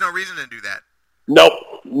 There's no reason to do that. Nope.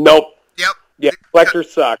 Yep. Yeah,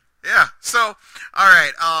 Collectors suck. Yeah. So, all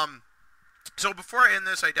right. So before I end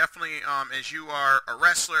this, I definitely, as you are a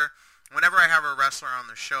wrestler, whenever I have a wrestler on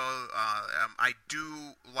the show, I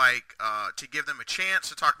do like to give them a chance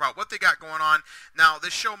to talk about what they got going on. Now,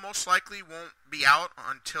 this show most likely won't be out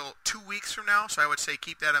until 2 weeks from now, so I would say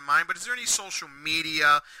keep that in mind. But is there any social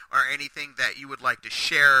media or anything that you would like to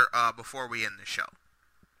share before we end the show?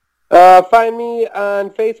 Find me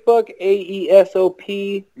on Facebook,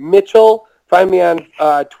 AESOP Mitchell. Find me on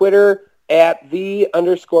Twitter at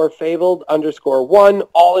 @the_fabled_1,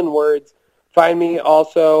 all in words. Find me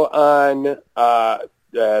also on the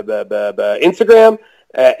Instagram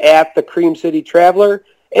at the Cream City Traveler.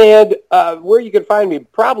 And where you can find me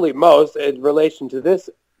probably most in relation to this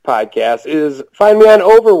podcast is find me on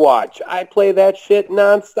Overwatch. I play that shit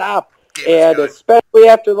nonstop. And especially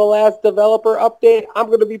after the last developer update, I'm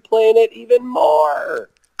going to be playing it even more.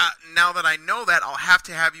 Now that I know that, I'll have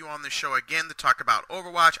to have you on the show again to talk about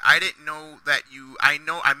Overwatch. I didn't know that you... I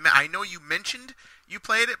know you mentioned you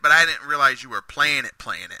played it, but I didn't realize you were playing it.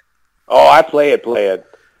 Oh, I play it.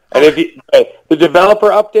 And the developer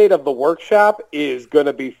update of the workshop is going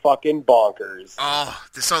to be fucking bonkers. Oh,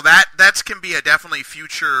 so that can be a definitely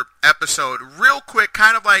future episode. Real quick,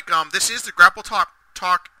 kind of like this is the Grapple Talk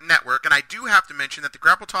Network, and I do have to mention that the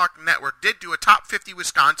Grapple Talk Network did do a top 50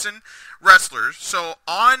 Wisconsin wrestlers. So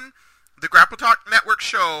on the Grapple Talk Network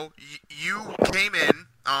show, you came in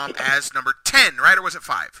as number 10, right? Or was it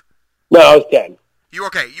 5? No, I was 10. You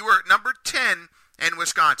were number 10 in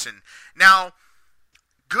Wisconsin. Now,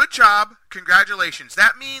 good job. Congratulations.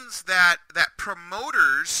 That means that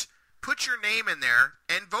promoters put your name in there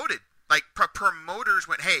and voted. Like, promoters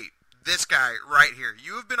went, hey, this guy right here.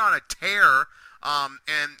 You have been on a tear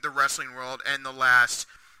in the wrestling world in the last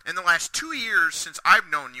 2 years since I've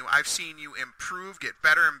known you. I've seen you improve, get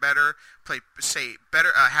better and better, have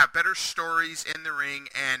better stories in the ring,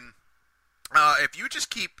 and if you just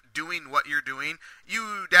keep doing what you're doing,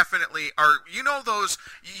 you definitely are. You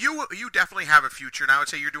definitely have a future, and I would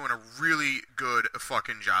say you're doing a really good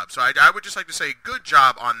fucking job. So I would just like to say good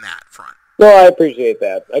job on that front. No, I appreciate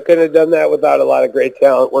that. I couldn't have done that without a lot of great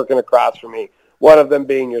talent working across from me. one of them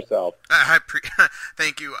being yourself.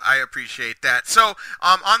 Thank you. I appreciate that. So,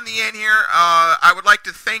 on the end here, I would like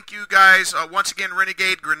to thank you guys once again,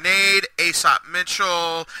 Renegade Grenade, Aesop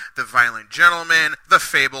Mitchell, The Violent Gentleman, The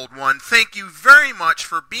Fabled One. Thank you very much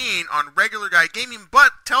for being on Regular Guy Gaming,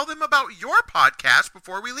 but tell them about your podcast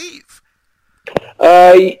before we leave.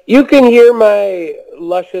 You can hear my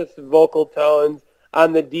luscious vocal tones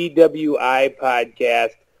on the DWI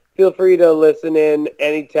podcast. Feel free to listen in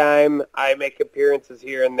anytime. I make appearances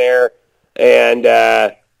here and there. And,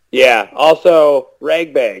 also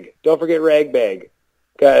Ragbag. Don't forget Ragbag.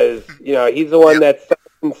 Because, he's the one that starts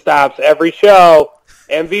and stops every show.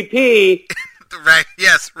 MVP.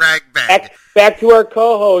 Yes, Ragbag. Back to our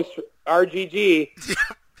co-host, RGG.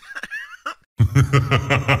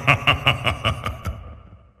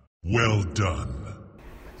 Well done.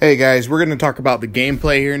 Hey guys, we're going to talk about the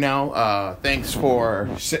gameplay here now. Thanks for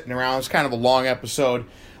sitting around. It's kind of a long episode,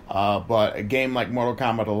 but a game like Mortal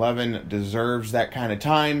Kombat 11 deserves that kind of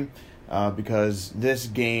time because this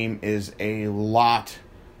game is a lot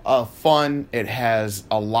of fun. It has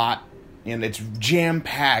a lot, and it's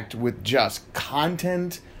jam-packed with just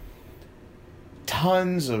content,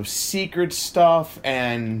 tons of secret stuff,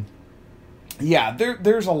 and yeah,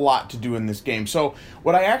 there's a lot to do in this game. So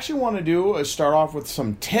what I actually want to do is start off with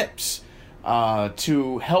some tips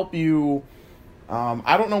to help you.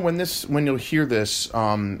 I don't know when you'll hear this.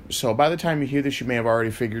 So by the time you hear this, you may have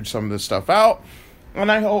already figured some of this stuff out.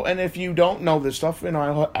 And I hope, and if you don't know this stuff,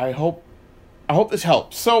 I hope this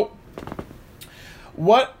helps. So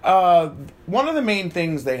one of the main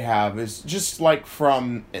things they have is just like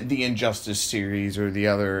from the Injustice series or the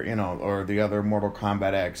other Mortal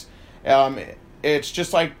Kombat X. It's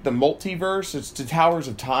just like the multiverse. It's the Towers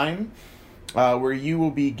of Time, where you will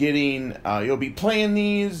be getting, you'll be playing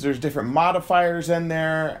these. There's different modifiers in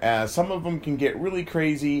there. Some of them can get really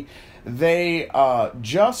crazy. They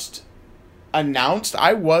just announced,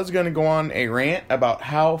 I was going to go on a rant about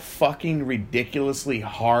how fucking ridiculously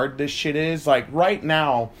hard this shit is. Like right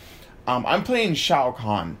now, I'm playing Shao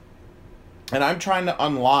Kahn, and I'm trying to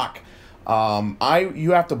unlock.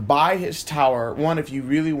 You have to buy his tower. One, if you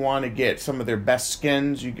really want to get some of their best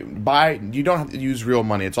skins, you can buy. You don't have to use real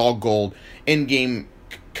money. It's all gold in-game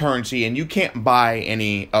currency, and you can't buy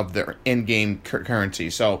any of their in-game currency.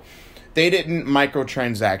 So they didn't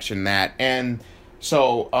microtransaction that, and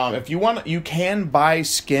so if you want, you can buy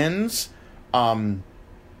skins,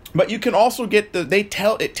 but you can also get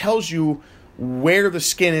it tells you where the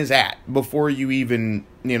skin is at before you even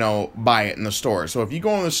buy it in the store. So if you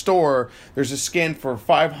go in the store, there's a skin for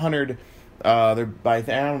 500 I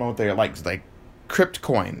don't know what they're like crypt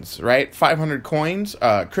coins, right? 500 coins,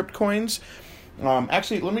 crypt coins.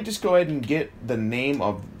 Actually, let me just go ahead and get the name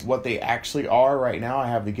of what they actually are right now. I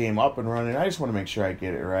have the game up and running. I just want to make sure I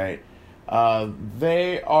get it right.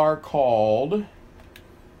 They are called,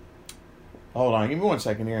 hold on, give me 1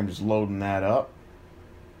 second here. I'm just loading that up.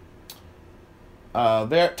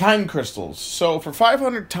 They're time crystals. So for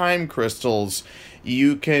 500 time crystals,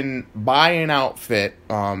 you can buy an outfit,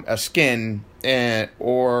 a skin,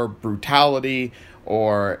 or brutality,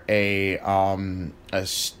 or a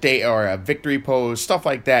state or a victory pose, stuff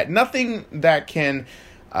like that. Nothing that can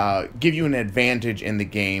give you an advantage in the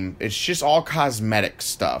game. It's just all cosmetic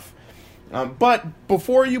stuff. But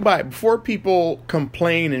before people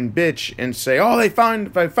complain and bitch and say, "Oh, they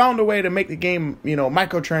found a way to make the game,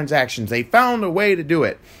 microtransactions. They found a way to do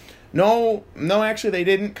it." No, actually they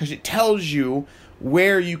didn't, because it tells you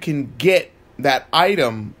where you can get that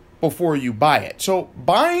item before you buy it. So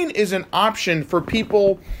buying is an option for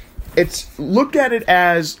people. It's look at it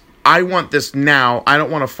as, I want this now. I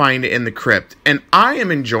don't want to find it in the crypt, and I am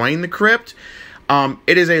enjoying the crypt.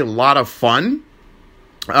 It is a lot of fun.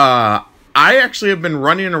 I actually have been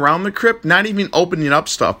running around the crypt, not even opening up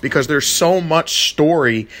stuff, because there's so much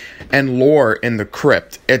story and lore in the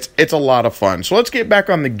crypt. It's a lot of fun. So let's get back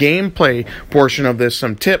on the gameplay portion of this,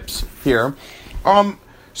 some tips here.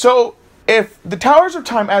 So if the Towers of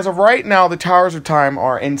Time, as of right now, the Towers of Time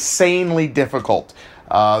are insanely difficult.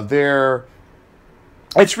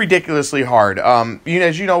 It's ridiculously hard.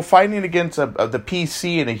 As you know, fighting against the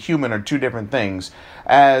PC and a human are two different things.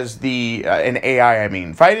 As an AI, I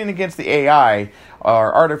mean, fighting against the AI,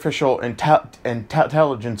 or artificial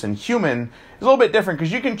intelligence, and human is a little bit different,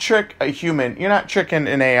 because you can trick a human. You're not tricking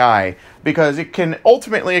an AI, because it can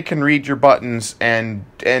read your buttons and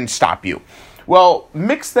stop you. Well,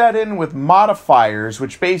 mix that in with modifiers,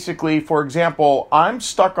 which basically, for example, I'm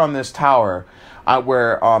stuck on this tower.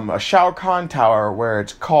 Where a Shao Kahn tower, where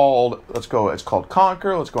it's called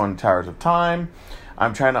Conquer. Let's go into Towers of Time.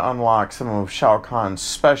 I'm trying to unlock some of Shao Kahn's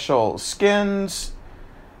special skins,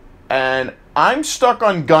 and I'm stuck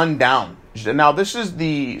on gun down. Now, this is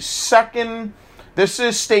the second... This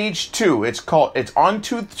is stage 2. It's on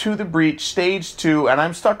to the breach, stage 2, and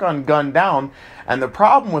I'm stuck on gun down. And the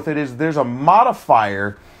problem with it is there's a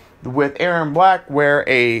modifier with Aaron Black where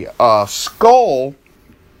a skull...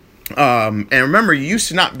 and remember, you used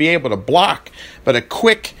to not be able to block, but a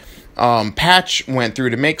quick patch went through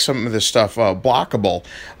to make some of this stuff blockable.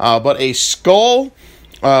 But a skull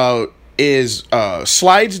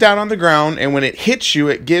slides down on the ground, and when it hits you,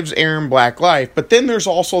 it gives Aaron Black life. But then there's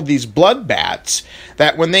also these blood bats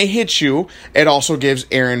that when they hit you, it also gives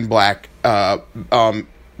Aaron Black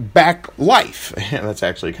back life. That's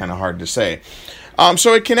actually kind of hard to say.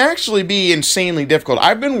 So it can actually be insanely difficult.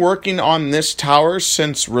 I've been working on this tower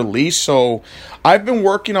since release, so I've been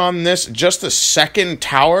working on this just the second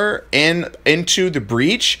tower into the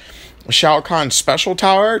breach, Shao Kahn's special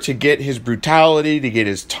tower, to get his brutality, to get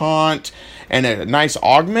his taunt, and a nice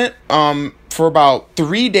augment for about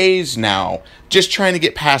 3 days now, just trying to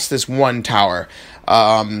get past this one tower.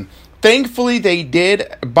 Thankfully, they did.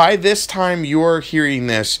 By this time you're hearing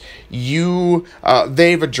this,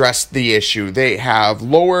 they've addressed the issue. They have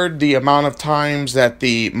lowered the amount of times that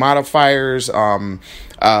the modifiers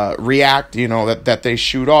react, that they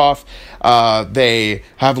shoot off. They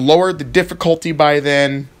have lowered the difficulty by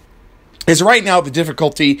then. Is right now the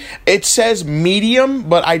difficulty, it says medium,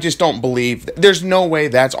 but I just don't believe, there's no way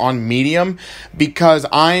that's on medium, because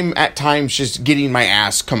I'm at times just getting my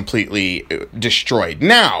ass completely destroyed.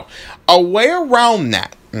 Now, a way around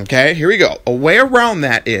that, okay, here we go. A way around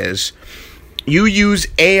that is you use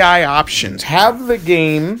AI options. Have the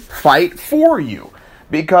game fight for you,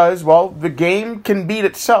 because, well, the game can beat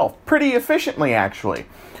itself pretty efficiently, actually.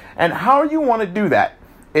 And how you want to do that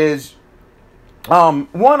is... I'm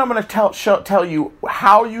going to tell you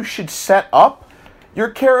how you should set up your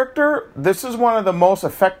character. This is one of the most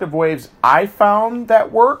effective ways I found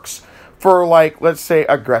that works for, like, let's say,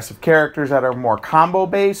 aggressive characters that are more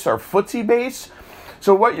combo-based or footsie-based.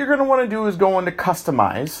 So what you're going to want to do is go into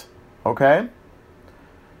Customize, okay?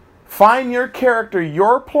 Find your character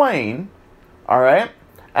you're playing, all right?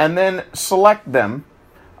 And then select them.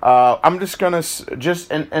 I'm just going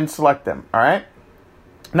to and select them, all right?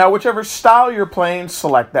 Now, whichever style you're playing,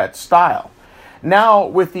 select that style. Now,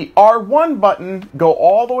 with the R1 button, go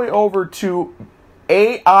all the way over to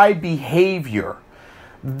AI behavior.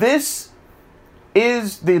 This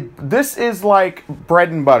is like bread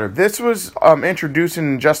and butter. This was introduced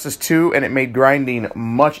in Injustice 2, and it made grinding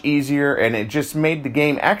much easier, and it just made the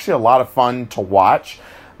game actually a lot of fun to watch.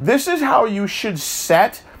 This is how you should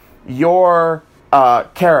set your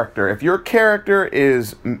character. If your character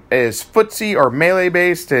is footsie or melee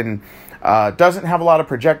based and doesn't have a lot of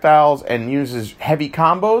projectiles and uses heavy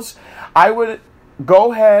combos, I would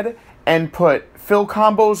go ahead and put fill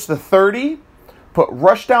combos to 30, put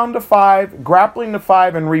rush down to 5, grappling to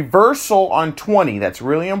 5, and reversal on 20. That's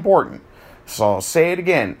really important. So I'll say it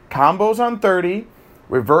again. Combos on 30,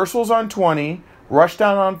 reversals on 20, rush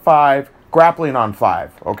down on 5, grappling on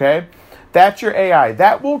 5. Okay? That's your AI.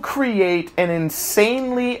 That will create an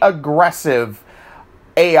insanely aggressive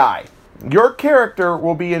AI. Your character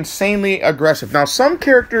will be insanely aggressive. Now, some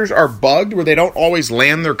characters are bugged where they don't always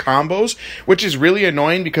land their combos, which is really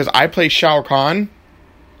annoying because I play Shao Kahn.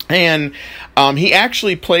 And he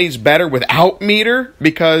actually plays better without meter,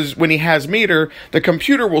 because when he has meter, the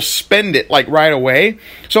computer will spend it like right away.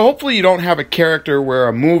 So hopefully you don't have a character where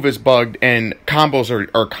a move is bugged and combos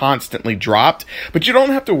are constantly dropped. But you don't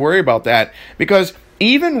have to worry about that, because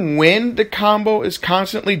even when the combo is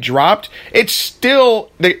constantly dropped, it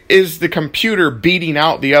still is the computer beating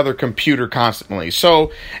out the other computer constantly.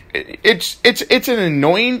 So it's an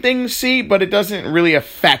annoying thing to see, but it doesn't really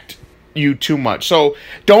affect you too much. So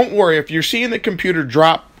don't worry if you're seeing the computer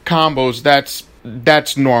drop combos.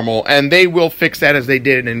 That's normal, and they will fix that as they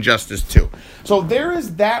did in Injustice 2. So there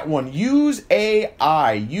is that one. Use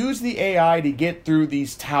AI. Use the AI to get through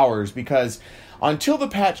these towers, because until the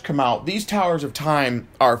patch come out, these towers of time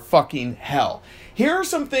are fucking hell. Here are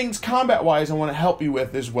some things combat-wise I want to help you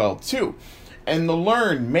with as well too. And to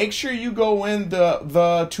learn, make sure you go in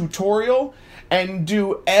the tutorial and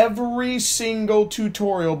do every single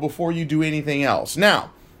tutorial before you do anything else.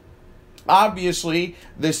 Now, obviously,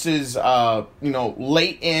 this is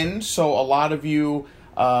late in, so a lot of you,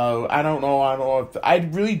 I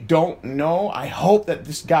really don't know. I hope that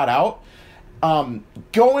this got out.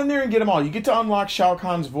 Go in there and get them all. You get to unlock Shao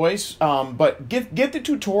Kahn's voice, but get the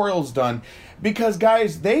tutorials done. Because,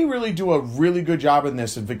 guys, they really do a really good job in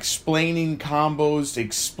this of explaining combos,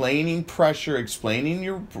 explaining pressure, explaining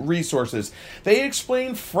your resources. They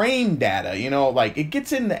explain frame data, like it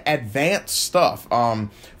gets into advanced stuff.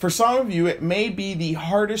 For some of you, it may be the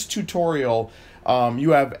hardest tutorial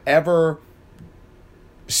you have ever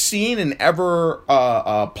seen and ever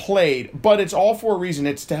played, but it's all for a reason.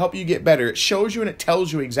 It's to help you get better. It shows you and it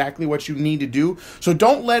tells you exactly what you need to do. So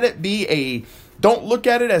don't let it be don't look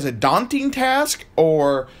at it as a daunting task,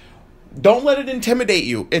 or don't let it intimidate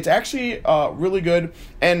you. It's actually really good,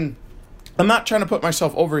 and I'm not trying to put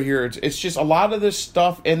myself over here. It's just a lot of this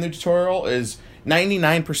stuff in the tutorial is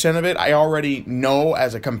 99% of it I already know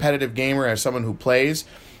as a competitive gamer, as someone who plays.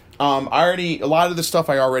 A lot of the stuff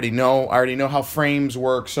I already know. I already know how frames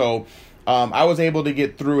work, so I was able to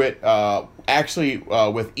get through it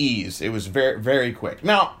with ease. It was very, very quick.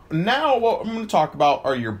 Now what I'm going to talk about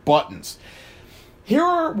are your buttons. Here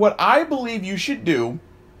are what I believe you should do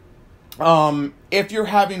if you're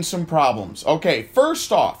having some problems. Okay,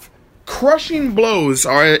 first off, crushing blows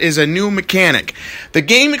is a new mechanic. The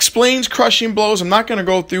game explains crushing blows. I'm not going to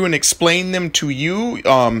go through and explain them to you.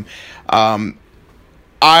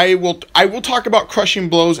 I will talk about crushing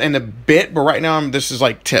blows in a bit, but right now this is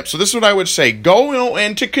like tips. So this is what I would say. Go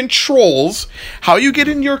into controls. How you get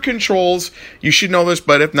in your controls, you should know this,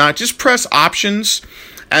 but if not, just press options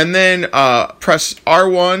and then press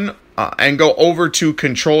R1 and go over to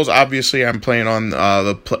controls. Obviously, I'm playing on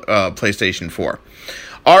the PlayStation 4.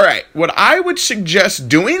 All right, what I would suggest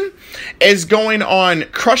doing is going on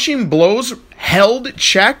crushing blows held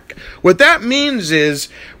check. What that means is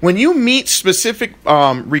when you meet specific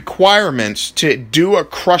requirements to do a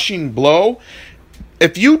crushing blow,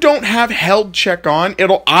 if you don't have held check on,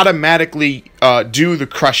 it'll automatically do the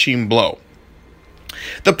crushing blow.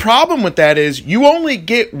 The problem with that is you only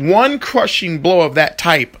get one crushing blow of that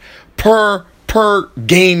type per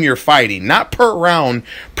game you're fighting, not per round,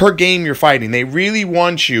 per game you're fighting. They really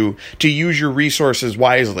want you to use your resources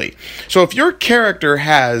wisely. So if your character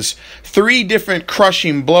has 3 different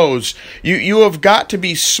crushing blows, you have got to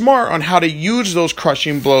be smart on how to use those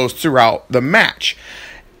crushing blows throughout the match.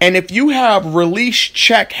 And if you have release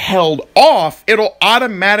check held off, it'll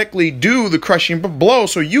automatically do the crushing blow.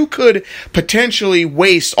 So you could potentially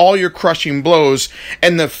waste all your crushing blows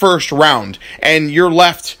in the first round, and you're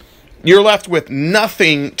left with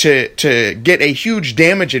nothing to get a huge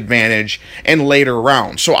damage advantage in later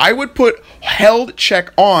rounds. So I would put held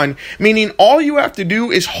check on, meaning all you have to do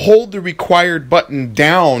is hold the required button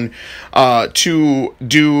down to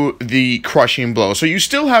do the crushing blow. So you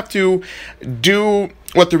still have to do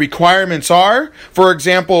what the requirements are. For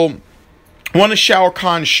example, one of Shao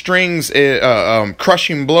Kahn's strings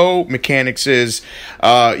crushing blow mechanics is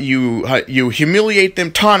you humiliate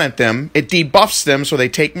them, taunt at them. It debuffs them so they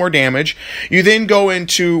take more damage. You then go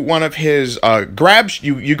into one of his grabs.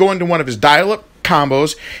 You go into one of his dial-up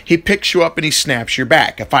combos. He picks you up and he snaps your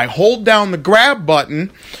back. If I hold down the grab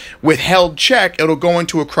button with held check, it'll go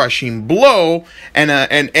into a crushing blow, and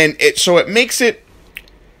it makes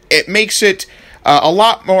it a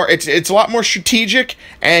lot more. It's a lot more strategic,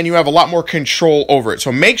 and you have a lot more control over it.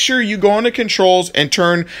 So make sure you go into controls and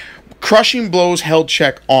turn crushing blows held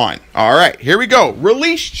check on. All right, here we go.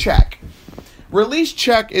 Release check. Release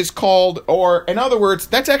check is called, or in other words,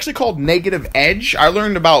 that's actually called negative edge. I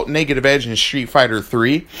learned about negative edge in Street Fighter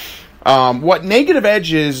 3. What negative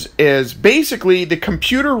edge is basically the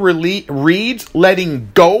computer reads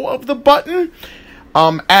letting go of the button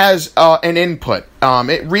as an input.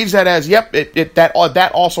 It reads that as, yep,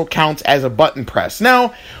 that also counts as a button press.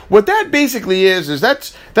 Now, what that basically is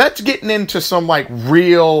that's getting into some like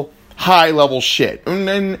real high level shit.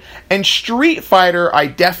 And Street Fighter, I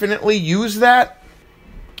definitely use that.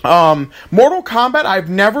 Mortal Kombat, I've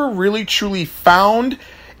never really truly found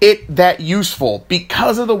it that useful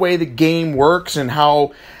because of the way the game works and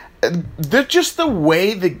how just the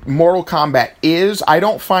way the Mortal Kombat is. I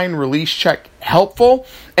don't find release check helpful,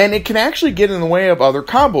 and it can actually get in the way of other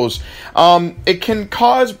combos. It can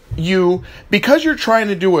cause you, because you're trying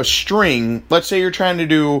to do a string, let's say you're trying to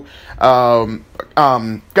do,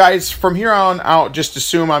 guys, from here on out, just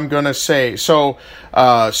assume I'm going to say, so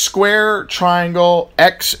square, triangle,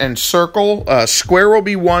 X, and circle. Square will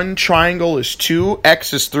be 1, triangle is 2,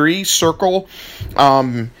 X is 3, circle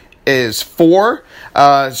is 4.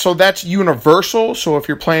 So that's universal. So if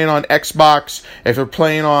you're playing on Xbox, if you're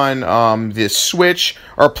playing on the Switch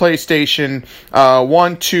or PlayStation,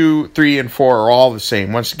 1, 2, 3, and 4 are all the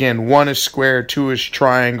same. Once again, 1 is square, 2 is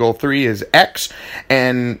triangle, 3 is X,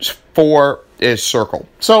 and 4 is circle.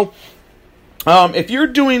 So if you're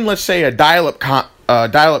doing, let's say, a dial-up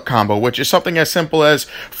combo, which is something as simple as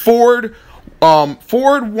forward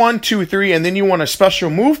 1, 2, 3, and then you want a special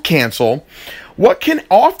move cancel, what can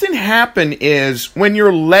often happen is when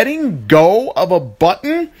you're letting go of a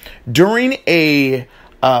button during a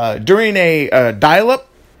dial-up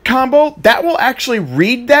combo, that will actually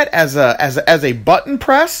read that as a button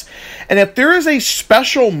press, and if there is a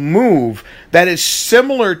special move that is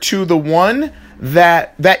similar to the one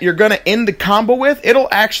that you're going to end the combo with, it'll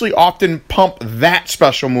actually often pump that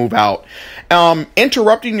special move out,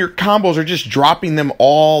 interrupting your combos or just dropping them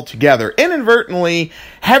all together, inadvertently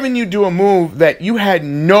having you do a move that you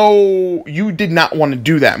did not want to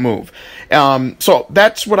do that move. So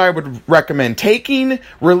that's what I would recommend. Taking,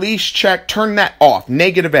 release check, turn that off.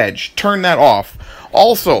 Negative edge, turn that off.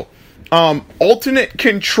 Also, alternate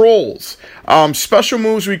controls. Special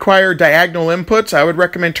moves require diagonal inputs. I would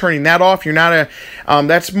recommend turning that off. You're not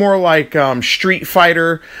that's more like Street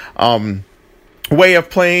Fighter way of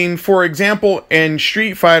playing. For example, in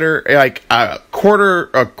Street Fighter, like a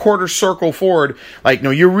quarter circle forward, like, no,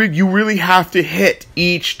 you really have to hit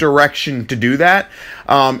each direction to do that.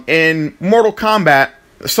 In Mortal Kombat,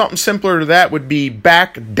 something simpler to that would be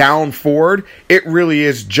back, down, forward. It really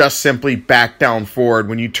is just simply back, down, forward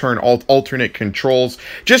when you turn alternate controls.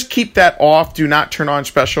 Just keep that off. Do not turn on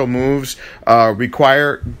special moves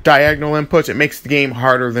require diagonal inputs. It makes the game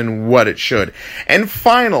harder than what it should. And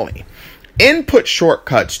finally, input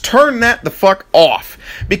shortcuts. Turn that the fuck off.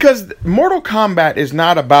 Because Mortal Kombat is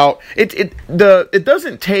not about... It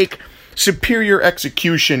doesn't take superior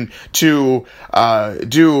execution to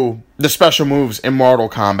do the special moves in Mortal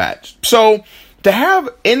Kombat. So to have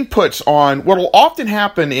inputs on, what will often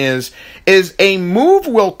happen is a move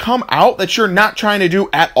will come out that you're not trying to do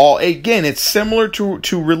at all. Again, it's similar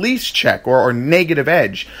to release check or negative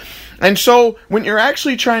edge. And so when you're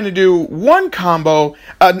actually trying to do one combo,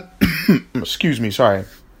 excuse me, sorry.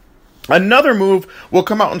 Another move will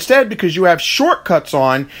come out instead because you have shortcuts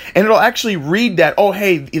on, and it'll actually read that, oh,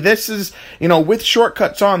 hey, this is, with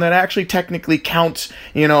shortcuts on, that actually technically counts,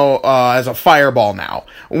 as a fireball now.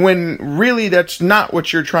 When really that's not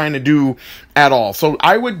what you're trying to do at all. So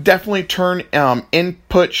I would definitely turn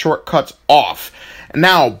input shortcuts off.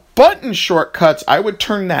 Now, button shortcuts, I would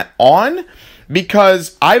turn that on,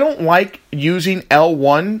 because I don't like using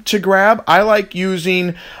L1 to grab. I like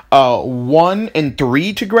using 1 and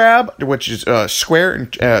 3 to grab, which is square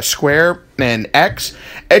and X.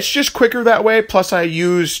 It's just quicker that way. Plus, I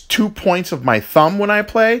use 2 points of my thumb when I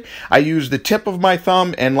play. I use the tip of my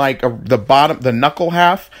thumb and the knuckle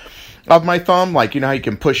half of my thumb. Like, how you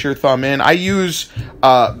can push your thumb in. I use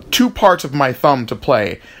 2 parts of my thumb to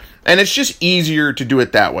play. And it's just easier to do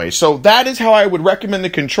it that way. So that is how I would recommend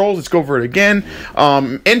the controls. Let's go over it again.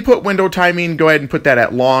 Input window timing, go ahead and put that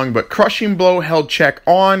at long. But crushing blow, held check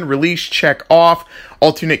on. Release check off.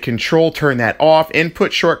 Alternate control, turn that off.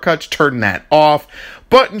 Input shortcuts, turn that off.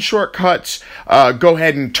 Button shortcuts, go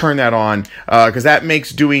ahead and turn that on. Because that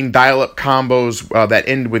makes doing dial-up combos that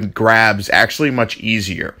end with grabs actually much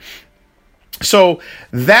easier. So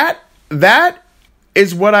that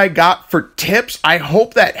is what I got for tips. I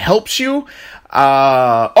hope that helps you.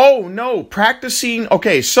 Practicing.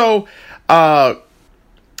 Okay, so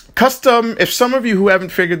custom, if some of you who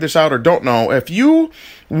haven't figured this out or don't know, if you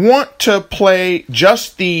want to play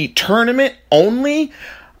just the tournament only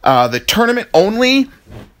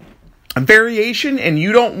variation, and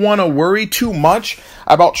you don't want to worry too much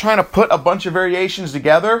about trying to put a bunch of variations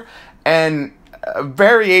together, and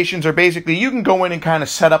variations are basically, you can go in and kind of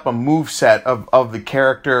set up a move set of the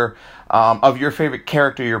character, of your favorite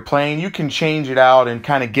character you're playing. You can change it out and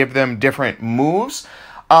kind of give them different moves.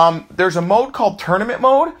 There's a mode called tournament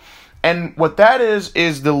mode, and what that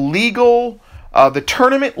is the legal, the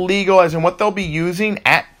tournament legal, as in what they'll be using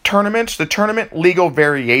at tournaments, the tournament legal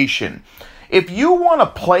variation. If you want to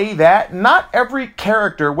play that, not every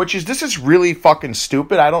character, this is really fucking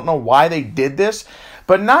stupid. I don't know why they did this.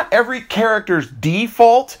 But not every character's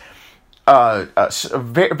default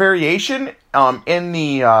variation in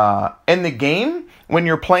the game when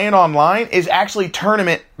you're playing online is actually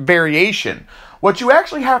tournament variation. What you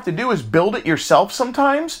actually have to do is build it yourself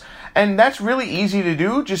sometimes, and that's really easy to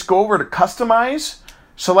do. Just go over to customize,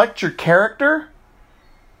 select your character.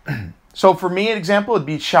 So for me, an example would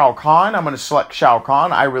be Shao Kahn. I'm going to select Shao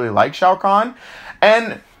Kahn. I really like Shao Kahn.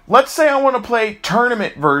 And let's say I want to play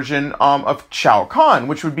tournament version of Shao Kahn,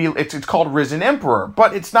 which would be, it's called Risen Emperor,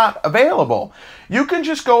 but it's not available. You can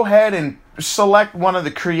just go ahead and select one of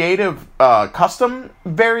the creative custom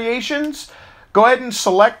variations. Go ahead and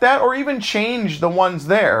select that, or even change the ones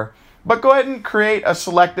there. But go ahead and create a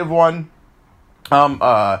selective one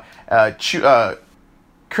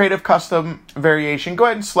creative custom variation. Go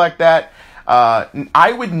ahead and select that.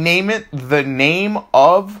 I would name it the name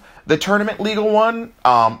of the tournament legal one,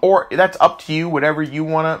 or that's up to you, whatever you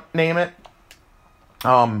want to name it.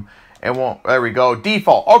 There we go,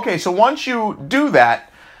 default. Okay, so once you do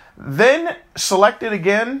that, then select it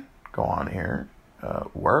again. Go on here,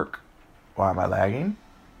 work. Why am I lagging?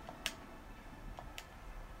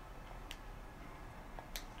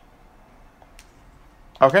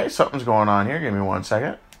 Okay, something's going on here. Give me 1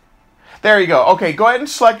 second. There you go. Okay, go ahead and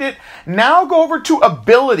select it. Now go over to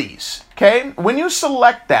abilities. Okay, when you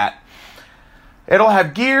select that, it'll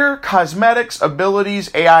have gear, cosmetics,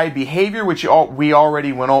 abilities, AI, behavior, which we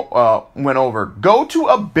already went over. Go to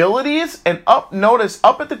abilities and notice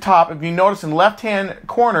up at the top, if you notice in the left-hand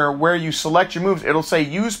corner where you select your moves, it'll say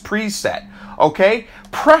use preset. Okay,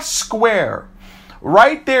 press square.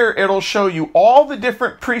 Right there, it'll show you all the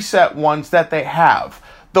different preset ones that they have.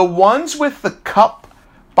 The ones with the cup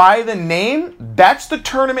by the name, that's the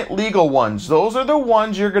tournament legal ones. Those are the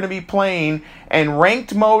ones you're going to be playing in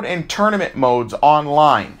ranked mode and tournament modes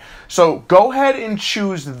online. So go ahead and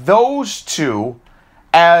choose those two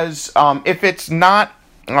as if it's not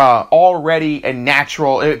already a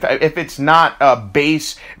natural, if it's not a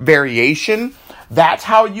base variation, that's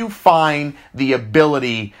how you find the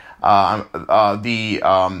ability, the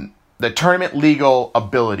tournament legal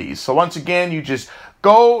abilities. So once again, you just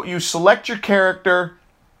go, you select your character,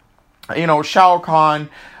 Shao Kahn,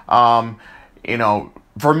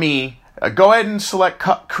 for me, go ahead and select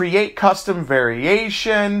create custom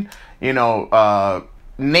variation,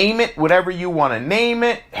 name it whatever you want to name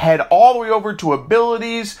it, head all the way over to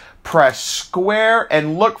abilities, press square,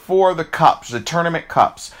 and look for the cups, the tournament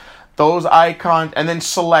cups, those icons, and then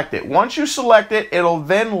select it. Once you select it, it'll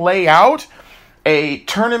then lay out a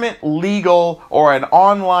tournament legal or an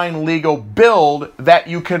online legal build that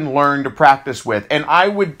you can learn to practice with. And I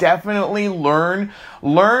would definitely learn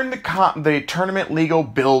the tournament legal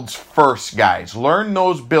builds first, guys. Learn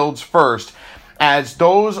those builds first, as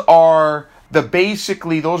those are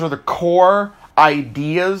the core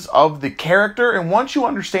ideas of the character. And once you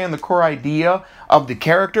understand the core idea of the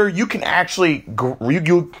character, you can actually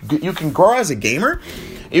you can grow as a gamer.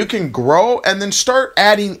 You can grow and then start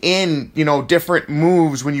adding in, different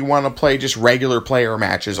moves when you want to play just regular player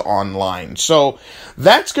matches online. So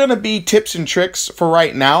that's going to be tips and tricks for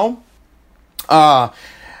right now.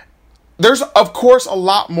 There's, of course, a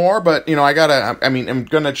lot more, but, I'm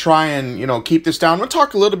going to try and, keep this down. I'm going to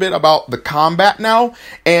talk a little bit about the combat now,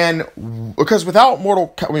 and because without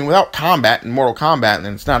combat in Mortal Kombat,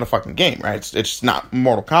 then it's not a fucking game, right? It's not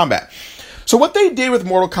Mortal Kombat. So what they did with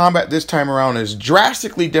Mortal Kombat this time around is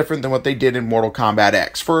drastically different than what they did in Mortal Kombat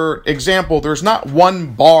X. For example, there's not one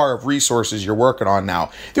bar of resources you're working on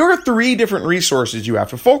now. There are 3 different resources you have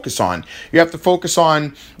to focus on. You have to focus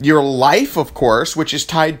on your life, of course, which is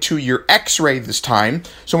tied to your X-ray this time.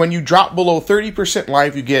 So when you drop below 30%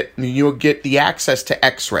 life, you'll get the access to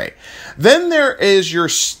X-ray. Then there is your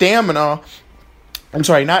stamina. I'm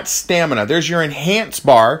sorry, not stamina. There's your enhance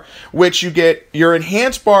bar, which you get. Your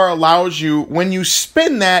enhance bar allows you, when you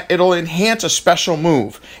spin that, it'll enhance a special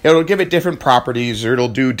move. It'll give it different properties, or it'll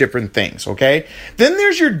do different things, okay? Then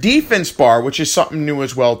there's your defense bar, which is something new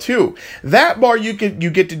as well, too. That bar, you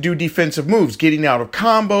get to do defensive moves, getting out of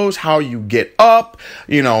combos, how you get up,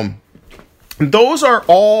 Those are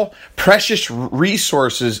all precious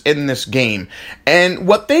resources in this game. And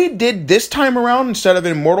what they did this time around, instead of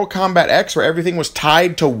in Mortal Kombat X where everything was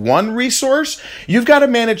tied to one resource, you've got to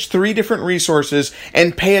manage 3 different resources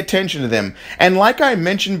and pay attention to them. And like I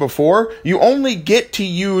mentioned before, you only get to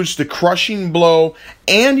use the crushing blow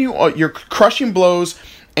and your crushing blows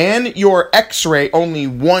and your X-ray only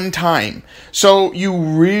one time. So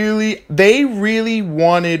they really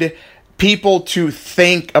wanted people to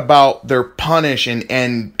think about their punish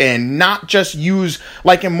and not just use,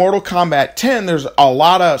 like in Mortal Kombat 10, there's a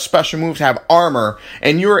lot of special moves have armor,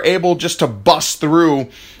 and you're able just to bust through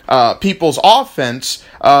people's offense.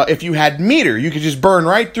 If you had meter, you could just burn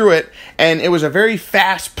right through it, and it was a very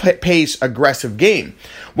fast-paced, aggressive game.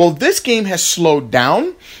 Well, this game has slowed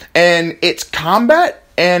down, and it's combat,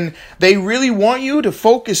 and they really want you to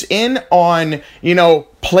focus in on,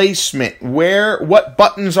 placement. What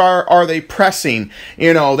buttons are they pressing?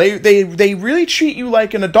 They really treat you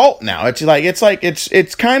like an adult now. It's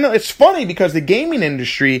funny because the gaming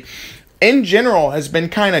industry in general has been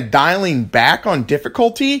kind of dialing back on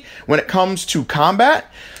difficulty when it comes to combat.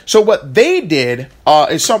 So what they did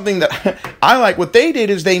is something that I like. What they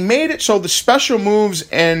did is they made it so the special moves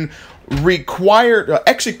and required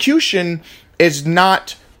execution is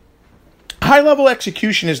not High-level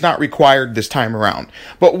execution is not required this time around.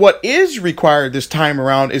 But what is required this time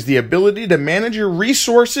around is the ability to manage your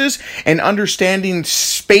resources and understanding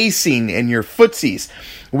spacing in your footsies.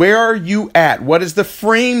 Where are you at? What is the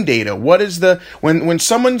frame data? What is the when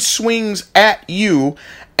someone swings at you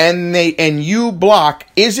and you block,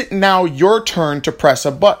 is it now your turn to press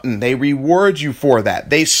a button? They reward you for that.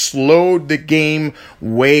 They slowed the game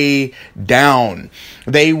way down.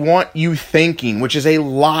 They want you thinking, which is a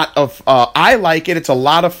lot of, I like it. It's a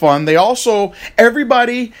lot of fun. They also,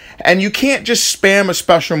 everybody, and you can't just spam a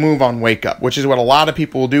special move on Wake Up, which is what a lot of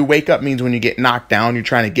people will do. Wake Up means when you get knocked down, you're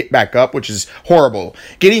trying to get back up, which is horrible.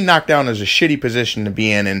 Getting knocked down is a shitty position to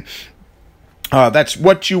be in, and that's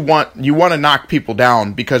what you want. You want to knock people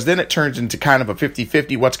down because then it turns into kind of a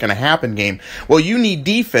 50-50 what's going to happen game. Well, you need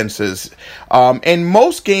defenses. In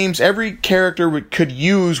most games, every character could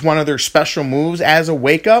use one of their special moves as a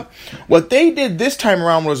wake up. What they did this time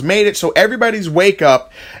around was made it so everybody's wake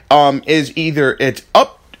up is either it's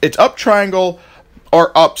up triangle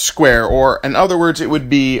or up square, or in other words, it would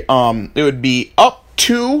be up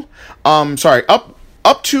 2,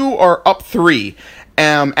 up 2 or up 3.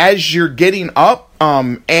 As you're getting up,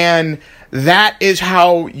 and that is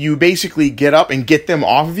how you basically get up and get them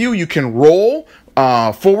off of you. You can roll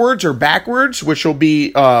forwards or backwards, which will be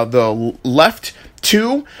the left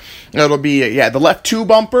 2. It'll be the left 2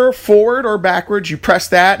 bumper, forward or backwards. You press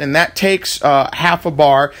that, and that takes half a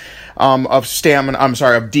bar of stamina.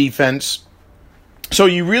 Of defense. So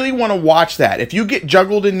you really want to watch that. If you get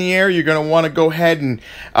juggled in the air, you're going to want to go ahead and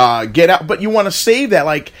get out, but you want to save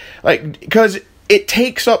that, because it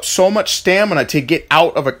takes up so much stamina to get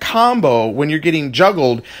out of a combo when you're getting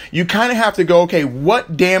juggled. You kind of have to go, okay,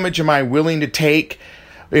 what damage am I willing to take?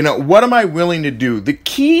 What am I willing to do? The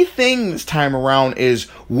key thing this time around is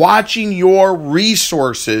watching your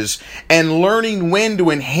resources and learning when to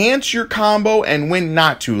enhance your combo and when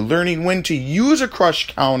not to. Learning when to use a crush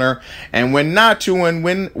counter and when not to, and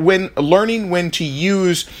when learning when to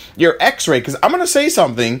use your X-ray. Because I'm going to say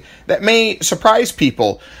something that may surprise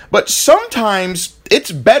people, but sometimes it's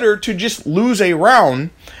better to just lose a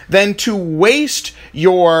round than to waste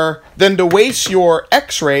your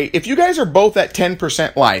X-ray. If you guys are both at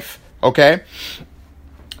 10% life, okay,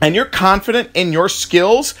 and you're confident in your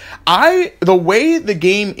skills, the way the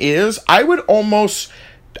game is, I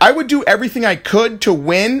would do everything I could to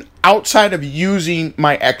win outside of using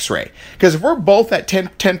my X-ray. Because if we're both at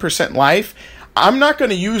 10% life, I'm not going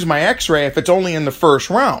to use my X-ray if it's only in the first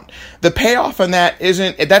round. The payoff on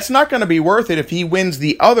that's not going to be worth it if he wins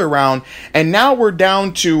the other round. And now we're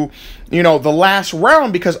down to, the last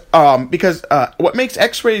round because what makes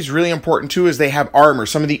X-rays really important too is they have armor.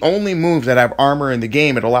 Some of the only moves that have armor in the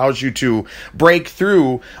game, it allows you to break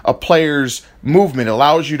through a player's movement. It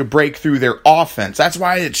allows you to break through their offense. That's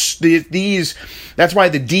why that's why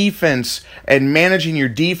the defense and managing your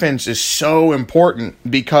defense is so important,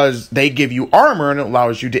 because they give you armor and it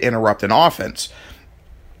allows you to interrupt an offense.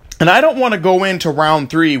 And I don't want to go into round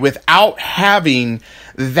 3 without having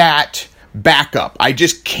that backup. I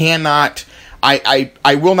just cannot.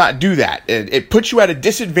 I will not do that. It puts you at a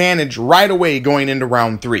disadvantage right away going into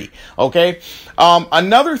round 3. Okay.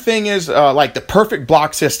 Another thing is the perfect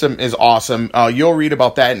block system is awesome. You'll read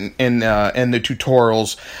about that in the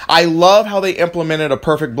tutorials. I love how they implemented a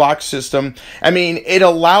perfect block system. I mean, it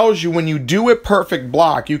allows you, when you do a perfect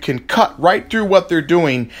block, you can cut right through what they're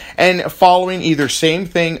doing and following either same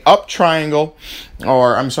thing, up triangle,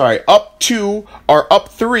 up 2 or up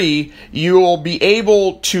 3, you'll be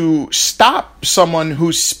able to stop someone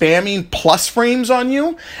who's spamming plus frames on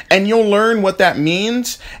you, and you'll learn what that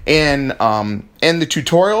means in the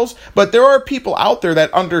tutorials. But there are people out there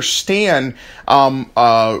that understand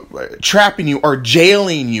trapping you or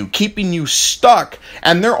jailing you, keeping you stuck,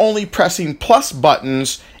 and they're only pressing plus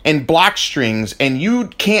buttons and block strings, and you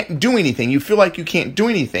can't do anything. You feel like you can't do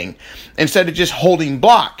anything instead of just holding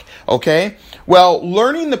block. Okay? Well,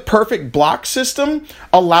 learning the perfect block system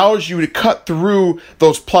allows you to cut through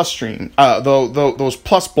those plus string, those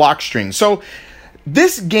plus block strings. So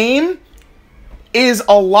this game is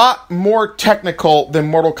a lot more technical than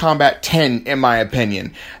Mortal Kombat 10, in my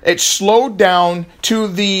opinion. It's slowed down to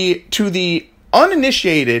the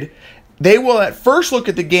uninitiated. They will at first look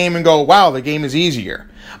at the game and go, wow, the game is easier.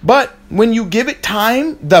 But when you give it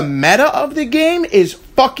time, the meta of the game is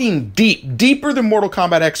fucking deeper than Mortal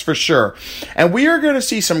Kombat X for sure. And we are going to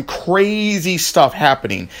see some crazy stuff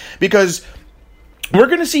happening, because we're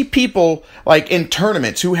going to see people like in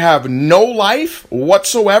tournaments who have no life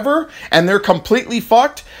whatsoever and they're completely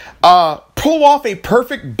fucked, pull off a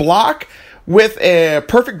perfect block with a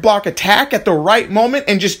perfect block attack at the right moment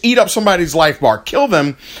and just eat up somebody's life bar, kill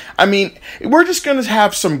them. I mean, we're just going to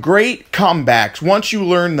have some great comebacks once you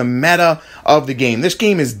learn the meta of the game. This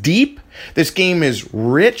game is deep. This game is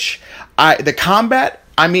rich. The combat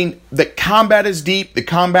is deep. The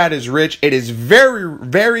combat is rich. It is very,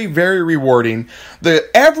 very, very rewarding.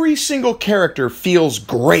 Every single character feels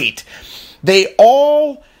great. They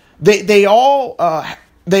all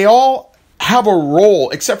have a role,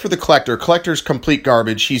 except for the Collector. Collector's complete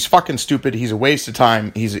garbage. He's fucking stupid. He's a waste of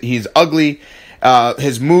time. He's ugly.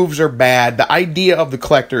 His moves are bad. The idea of the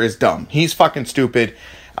Collector is dumb. He's fucking stupid.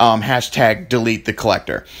 Hashtag delete the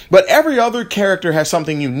Collector. But every other character has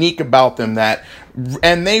something unique about them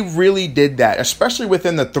and they really did that, especially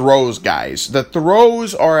within the throws, guys. The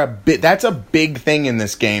throws are that's a big thing in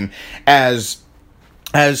this game, as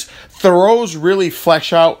throws really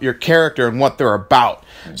flesh out your character and what they're about.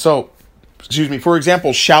 So, for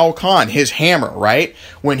example, Shao Kahn, his hammer, right?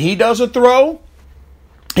 When he does a throw,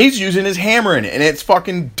 he's using his hammer in it, and it's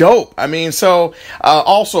fucking dope. I mean,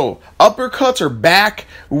 also, uppercuts are back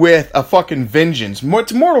with a fucking vengeance.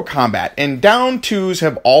 It's Mortal Kombat, and down twos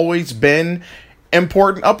have always been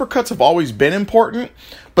important. Uppercuts have always been important,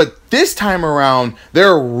 but this time around,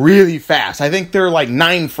 they're really fast. I think they're like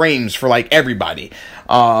 9 frames for like everybody.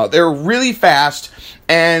 They're really fast,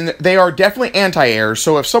 and they are definitely anti-air,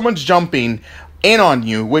 so if someone's jumping in on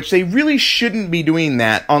you, which they really shouldn't be doing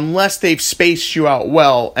that unless they've spaced you out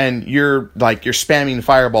well and you're spamming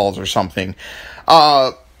fireballs or something.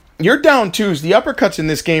 Your down twos, the uppercuts in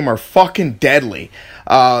this game are fucking deadly.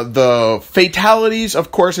 The fatalities,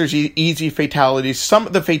 of course, there's easy fatalities. Some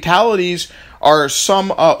of the fatalities are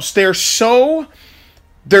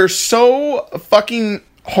they're so fucking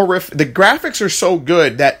horrific. The graphics are so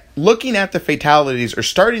good that looking at the fatalities are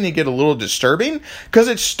starting to get a little disturbing because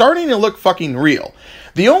it's starting to look fucking real.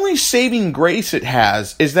 The only saving grace it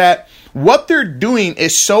has is that what they're doing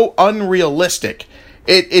is so unrealistic.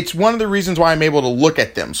 It's one of the reasons why I'm able to look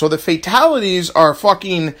at them. So the fatalities are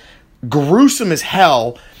fucking gruesome as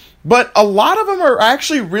hell, but a lot of them are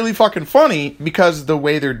actually really fucking funny because the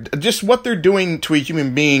way what they're doing to a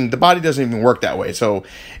human being, the body doesn't even work that way. So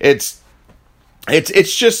it's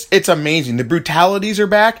amazing. The brutalities are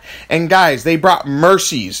back, and guys, they brought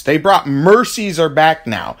mercies. Mercies are back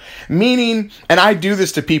now. Meaning, and I do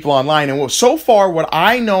this to people online, and so far what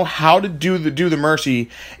I know how to do the mercy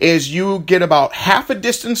is you get about half a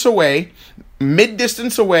distance away,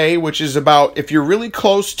 mid-distance away, which is about, if you're really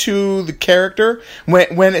close to the character,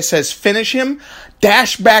 when it says finish him,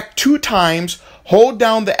 dash back 2 times, hold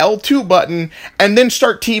down the L2 button, and then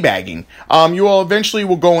start teabagging. You will eventually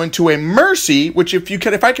go into a mercy, which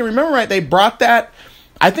if I can remember right, they brought that.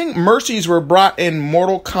 I think mercies were brought in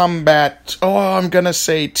Mortal Kombat. I'm gonna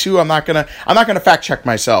say 2. I'm not gonna fact check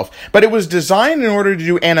myself, but it was designed in order to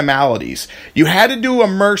do animalities. You had to do a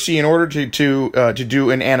mercy in order to do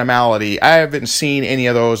an animality. I haven't seen any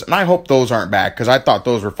of those, and I hope those aren't back because I thought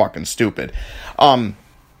those were fucking stupid.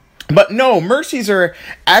 But no, mercies are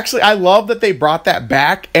actually, I love that they brought that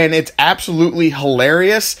back, and it's absolutely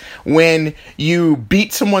hilarious when you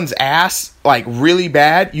beat someone's ass like really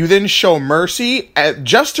bad, you then show mercy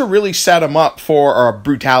just to really set them up for a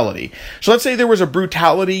brutality. So let's say there was a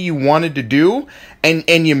brutality you wanted to do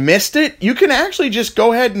and you missed it, you can actually just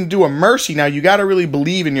go ahead and do a mercy. Now you got to really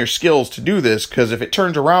believe in your skills to do this, because if it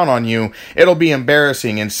turns around on you, it'll be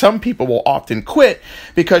embarrassing, and some people will often quit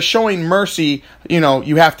because showing mercy,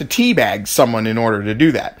 you have to teabag someone in order to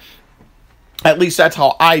do that. At least that's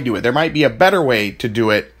how I do it. There might be a better way to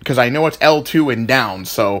do it, because I know it's L2 and down,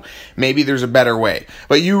 so maybe there's a better way.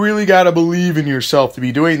 But you really gotta believe in yourself to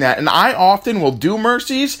be doing that. And I often will do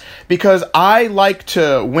mercies, because I like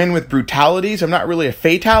to win with brutalities. I'm not really a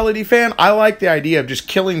fatality fan. I like the idea of just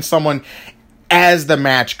killing someone as the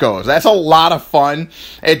match goes. That's a lot of fun.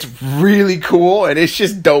 It's really cool, and it's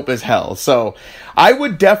just dope as hell. So I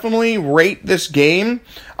would definitely rate this game.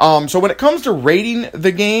 So when it comes to rating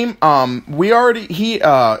the game,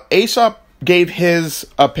 Aesop gave his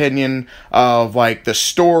opinion of like the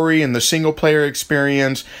story and the single player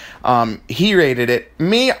experience. He rated it.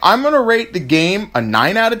 Me, I'm going to rate the game a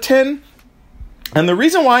 9 out of 10. And the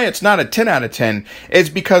reason why it's not a 10 out of 10 is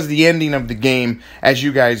because the ending of the game, as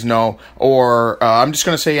you guys know, or I'm just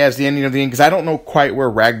going to say as the ending of the game, because I don't know quite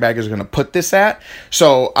where Ragbag is going to put this at.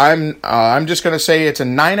 So I'm just going to say it's a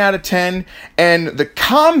 9 out of 10. And the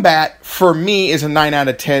combat, for me, is a 9 out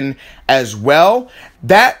of 10 as well.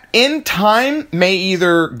 That, in time, may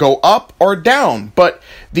either go up or down. But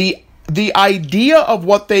the idea of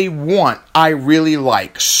what they want, I really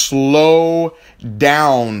like. Slow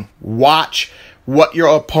down. Watch what your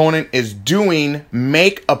opponent is doing,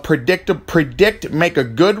 make a make a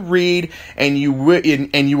good read, and you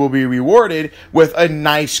will be rewarded with a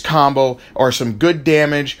nice combo or some good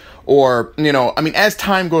damage. Or, as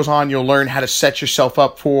time goes on, you'll learn how to set yourself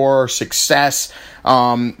up for success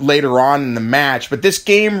later on in the match. But this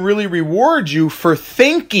game really rewards you for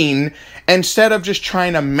thinking instead of just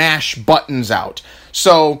trying to mash buttons out.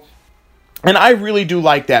 So, and I really do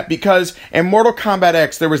like that, because in Mortal Kombat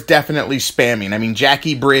X, there was definitely spamming.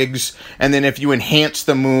 Jackie Briggs, and then if you enhanced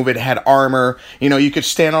the move, it had armor. You could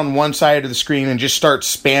stand on one side of the screen and just start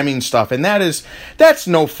spamming stuff, and that's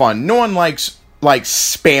no fun. No one likes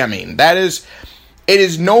spamming. It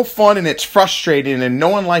is no fun, and it's frustrating, and no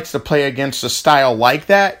one likes to play against a style like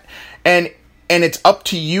that. And it's up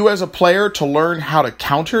to you as a player to learn how to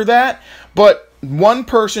counter that. But one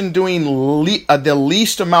person doing the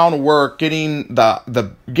least amount of work, getting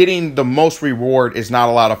the most reward, is not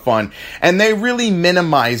a lot of fun. And they really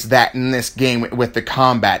minimize that in this game with the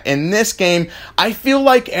combat. In this game, I feel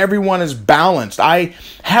like everyone is balanced. I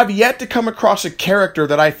have yet to come across a character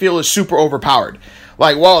that I feel is super overpowered.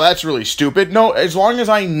 Like, well, that's really stupid. No, as long as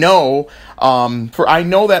I know, I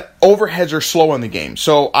know that overheads are slow in the game.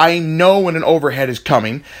 So I know when an overhead is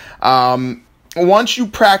coming. Once you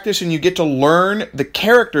practice and you get to learn the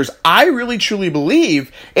characters, I really truly believe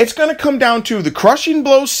it's going to come down to the crushing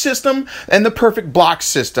blows system and the perfect block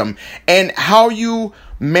system, and how you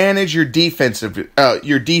manage your defenses.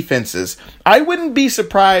 I wouldn't be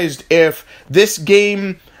surprised if this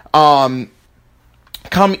game, come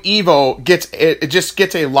Evo, it just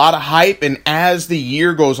gets a lot of hype, and as the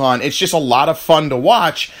year goes on, it's just a lot of fun to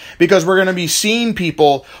watch, because we're going to be seeing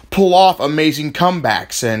people pull off amazing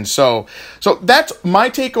comebacks. And so that's my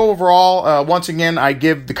take overall. Once again, I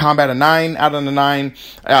give the combat a 9 out of 9.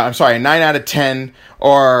 A 9 out of 10,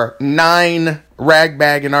 or 9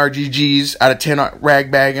 ragbag and RGGs out of 10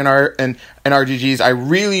 ragbag and RGGs. I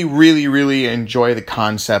really, really, really enjoy the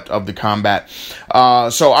concept of the combat.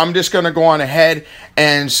 So I'm just going to go on ahead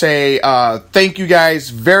and say thank you guys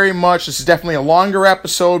very much. This is definitely a longer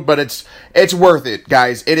episode, but it's worth it,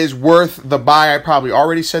 guys. It is worth the buy. I probably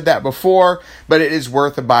already said that before, but it is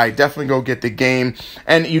worth the buy. Definitely go get the game.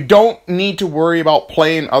 And you don't need to worry about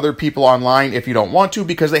playing other people online if you don't want to,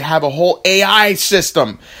 because they have a whole AI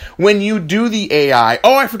system. When you do the AI,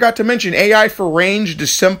 I forgot to mention, AI for ranged is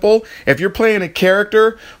simple. If you're playing a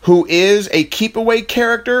character who is a keep away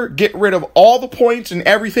character, get rid of all the points and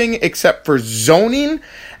everything except for zoning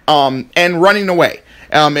and running away.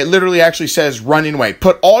 It literally actually says running away.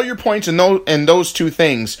 Put all your points in those two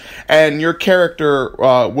things, and your character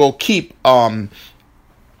will keep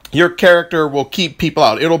people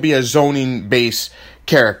out. It'll be a zoning based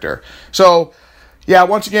character. So yeah,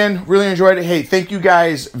 once again, really enjoyed it. Hey, thank you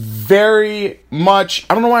guys very much.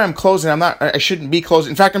 I don't know why I'm closing. I shouldn't be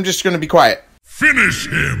closing. In fact, I'm just going to be quiet. Finish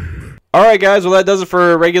him! All right, guys. Well, that does it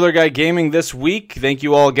for Regular Guy Gaming this week. Thank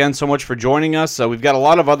you all again so much for joining us. We've got a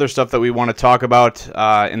lot of other stuff that we want to talk about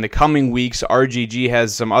in the coming weeks. RGG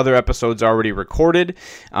has some other episodes already recorded,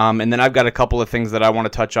 and then I've got a couple of things that I want to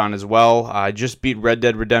touch on as well. I just beat Red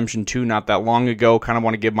Dead Redemption 2 not that long ago. Kind of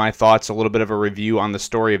want to give my thoughts, a little bit of a review on the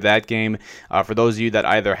story of that game. For those of you that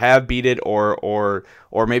either have beat it or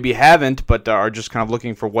maybe haven't, but are just kind of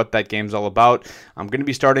looking for what that game's all about. I'm going to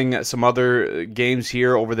be starting some other games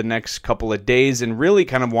here over the next couple of days, and really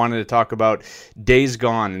kind of wanted to talk about Days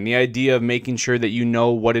Gone and the idea of making sure that you know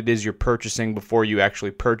what it is you're purchasing before you actually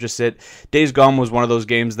purchase it. Days Gone was one of those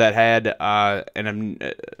games that had an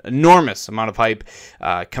enormous amount of hype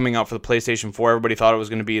coming out for the PlayStation 4. Everybody thought it was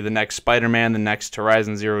going to be the next Spider-Man, the next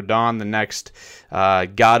Horizon Zero Dawn, the next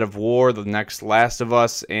God of War, the next Last of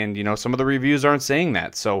Us, and some of the reviews aren't saying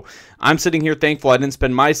that. So I'm sitting here thankful I didn't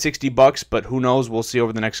spend my $60, but who knows? We'll see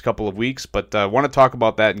over the next couple of weeks. But I want to talk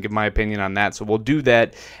about that and give my opinion on that. So we'll do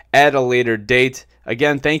that at a later date.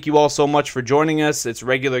 Again, thank you all so much for joining us. It's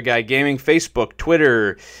Regular Guy Gaming, Facebook,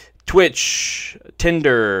 Twitter, Twitch,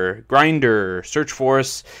 Tinder, Grindr. Search for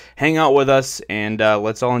us, hang out with us, and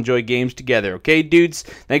let's all enjoy games together. Okay, dudes?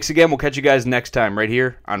 Thanks again. We'll catch you guys next time right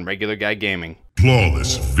here on Regular Guy Gaming.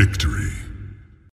 Flawless victory.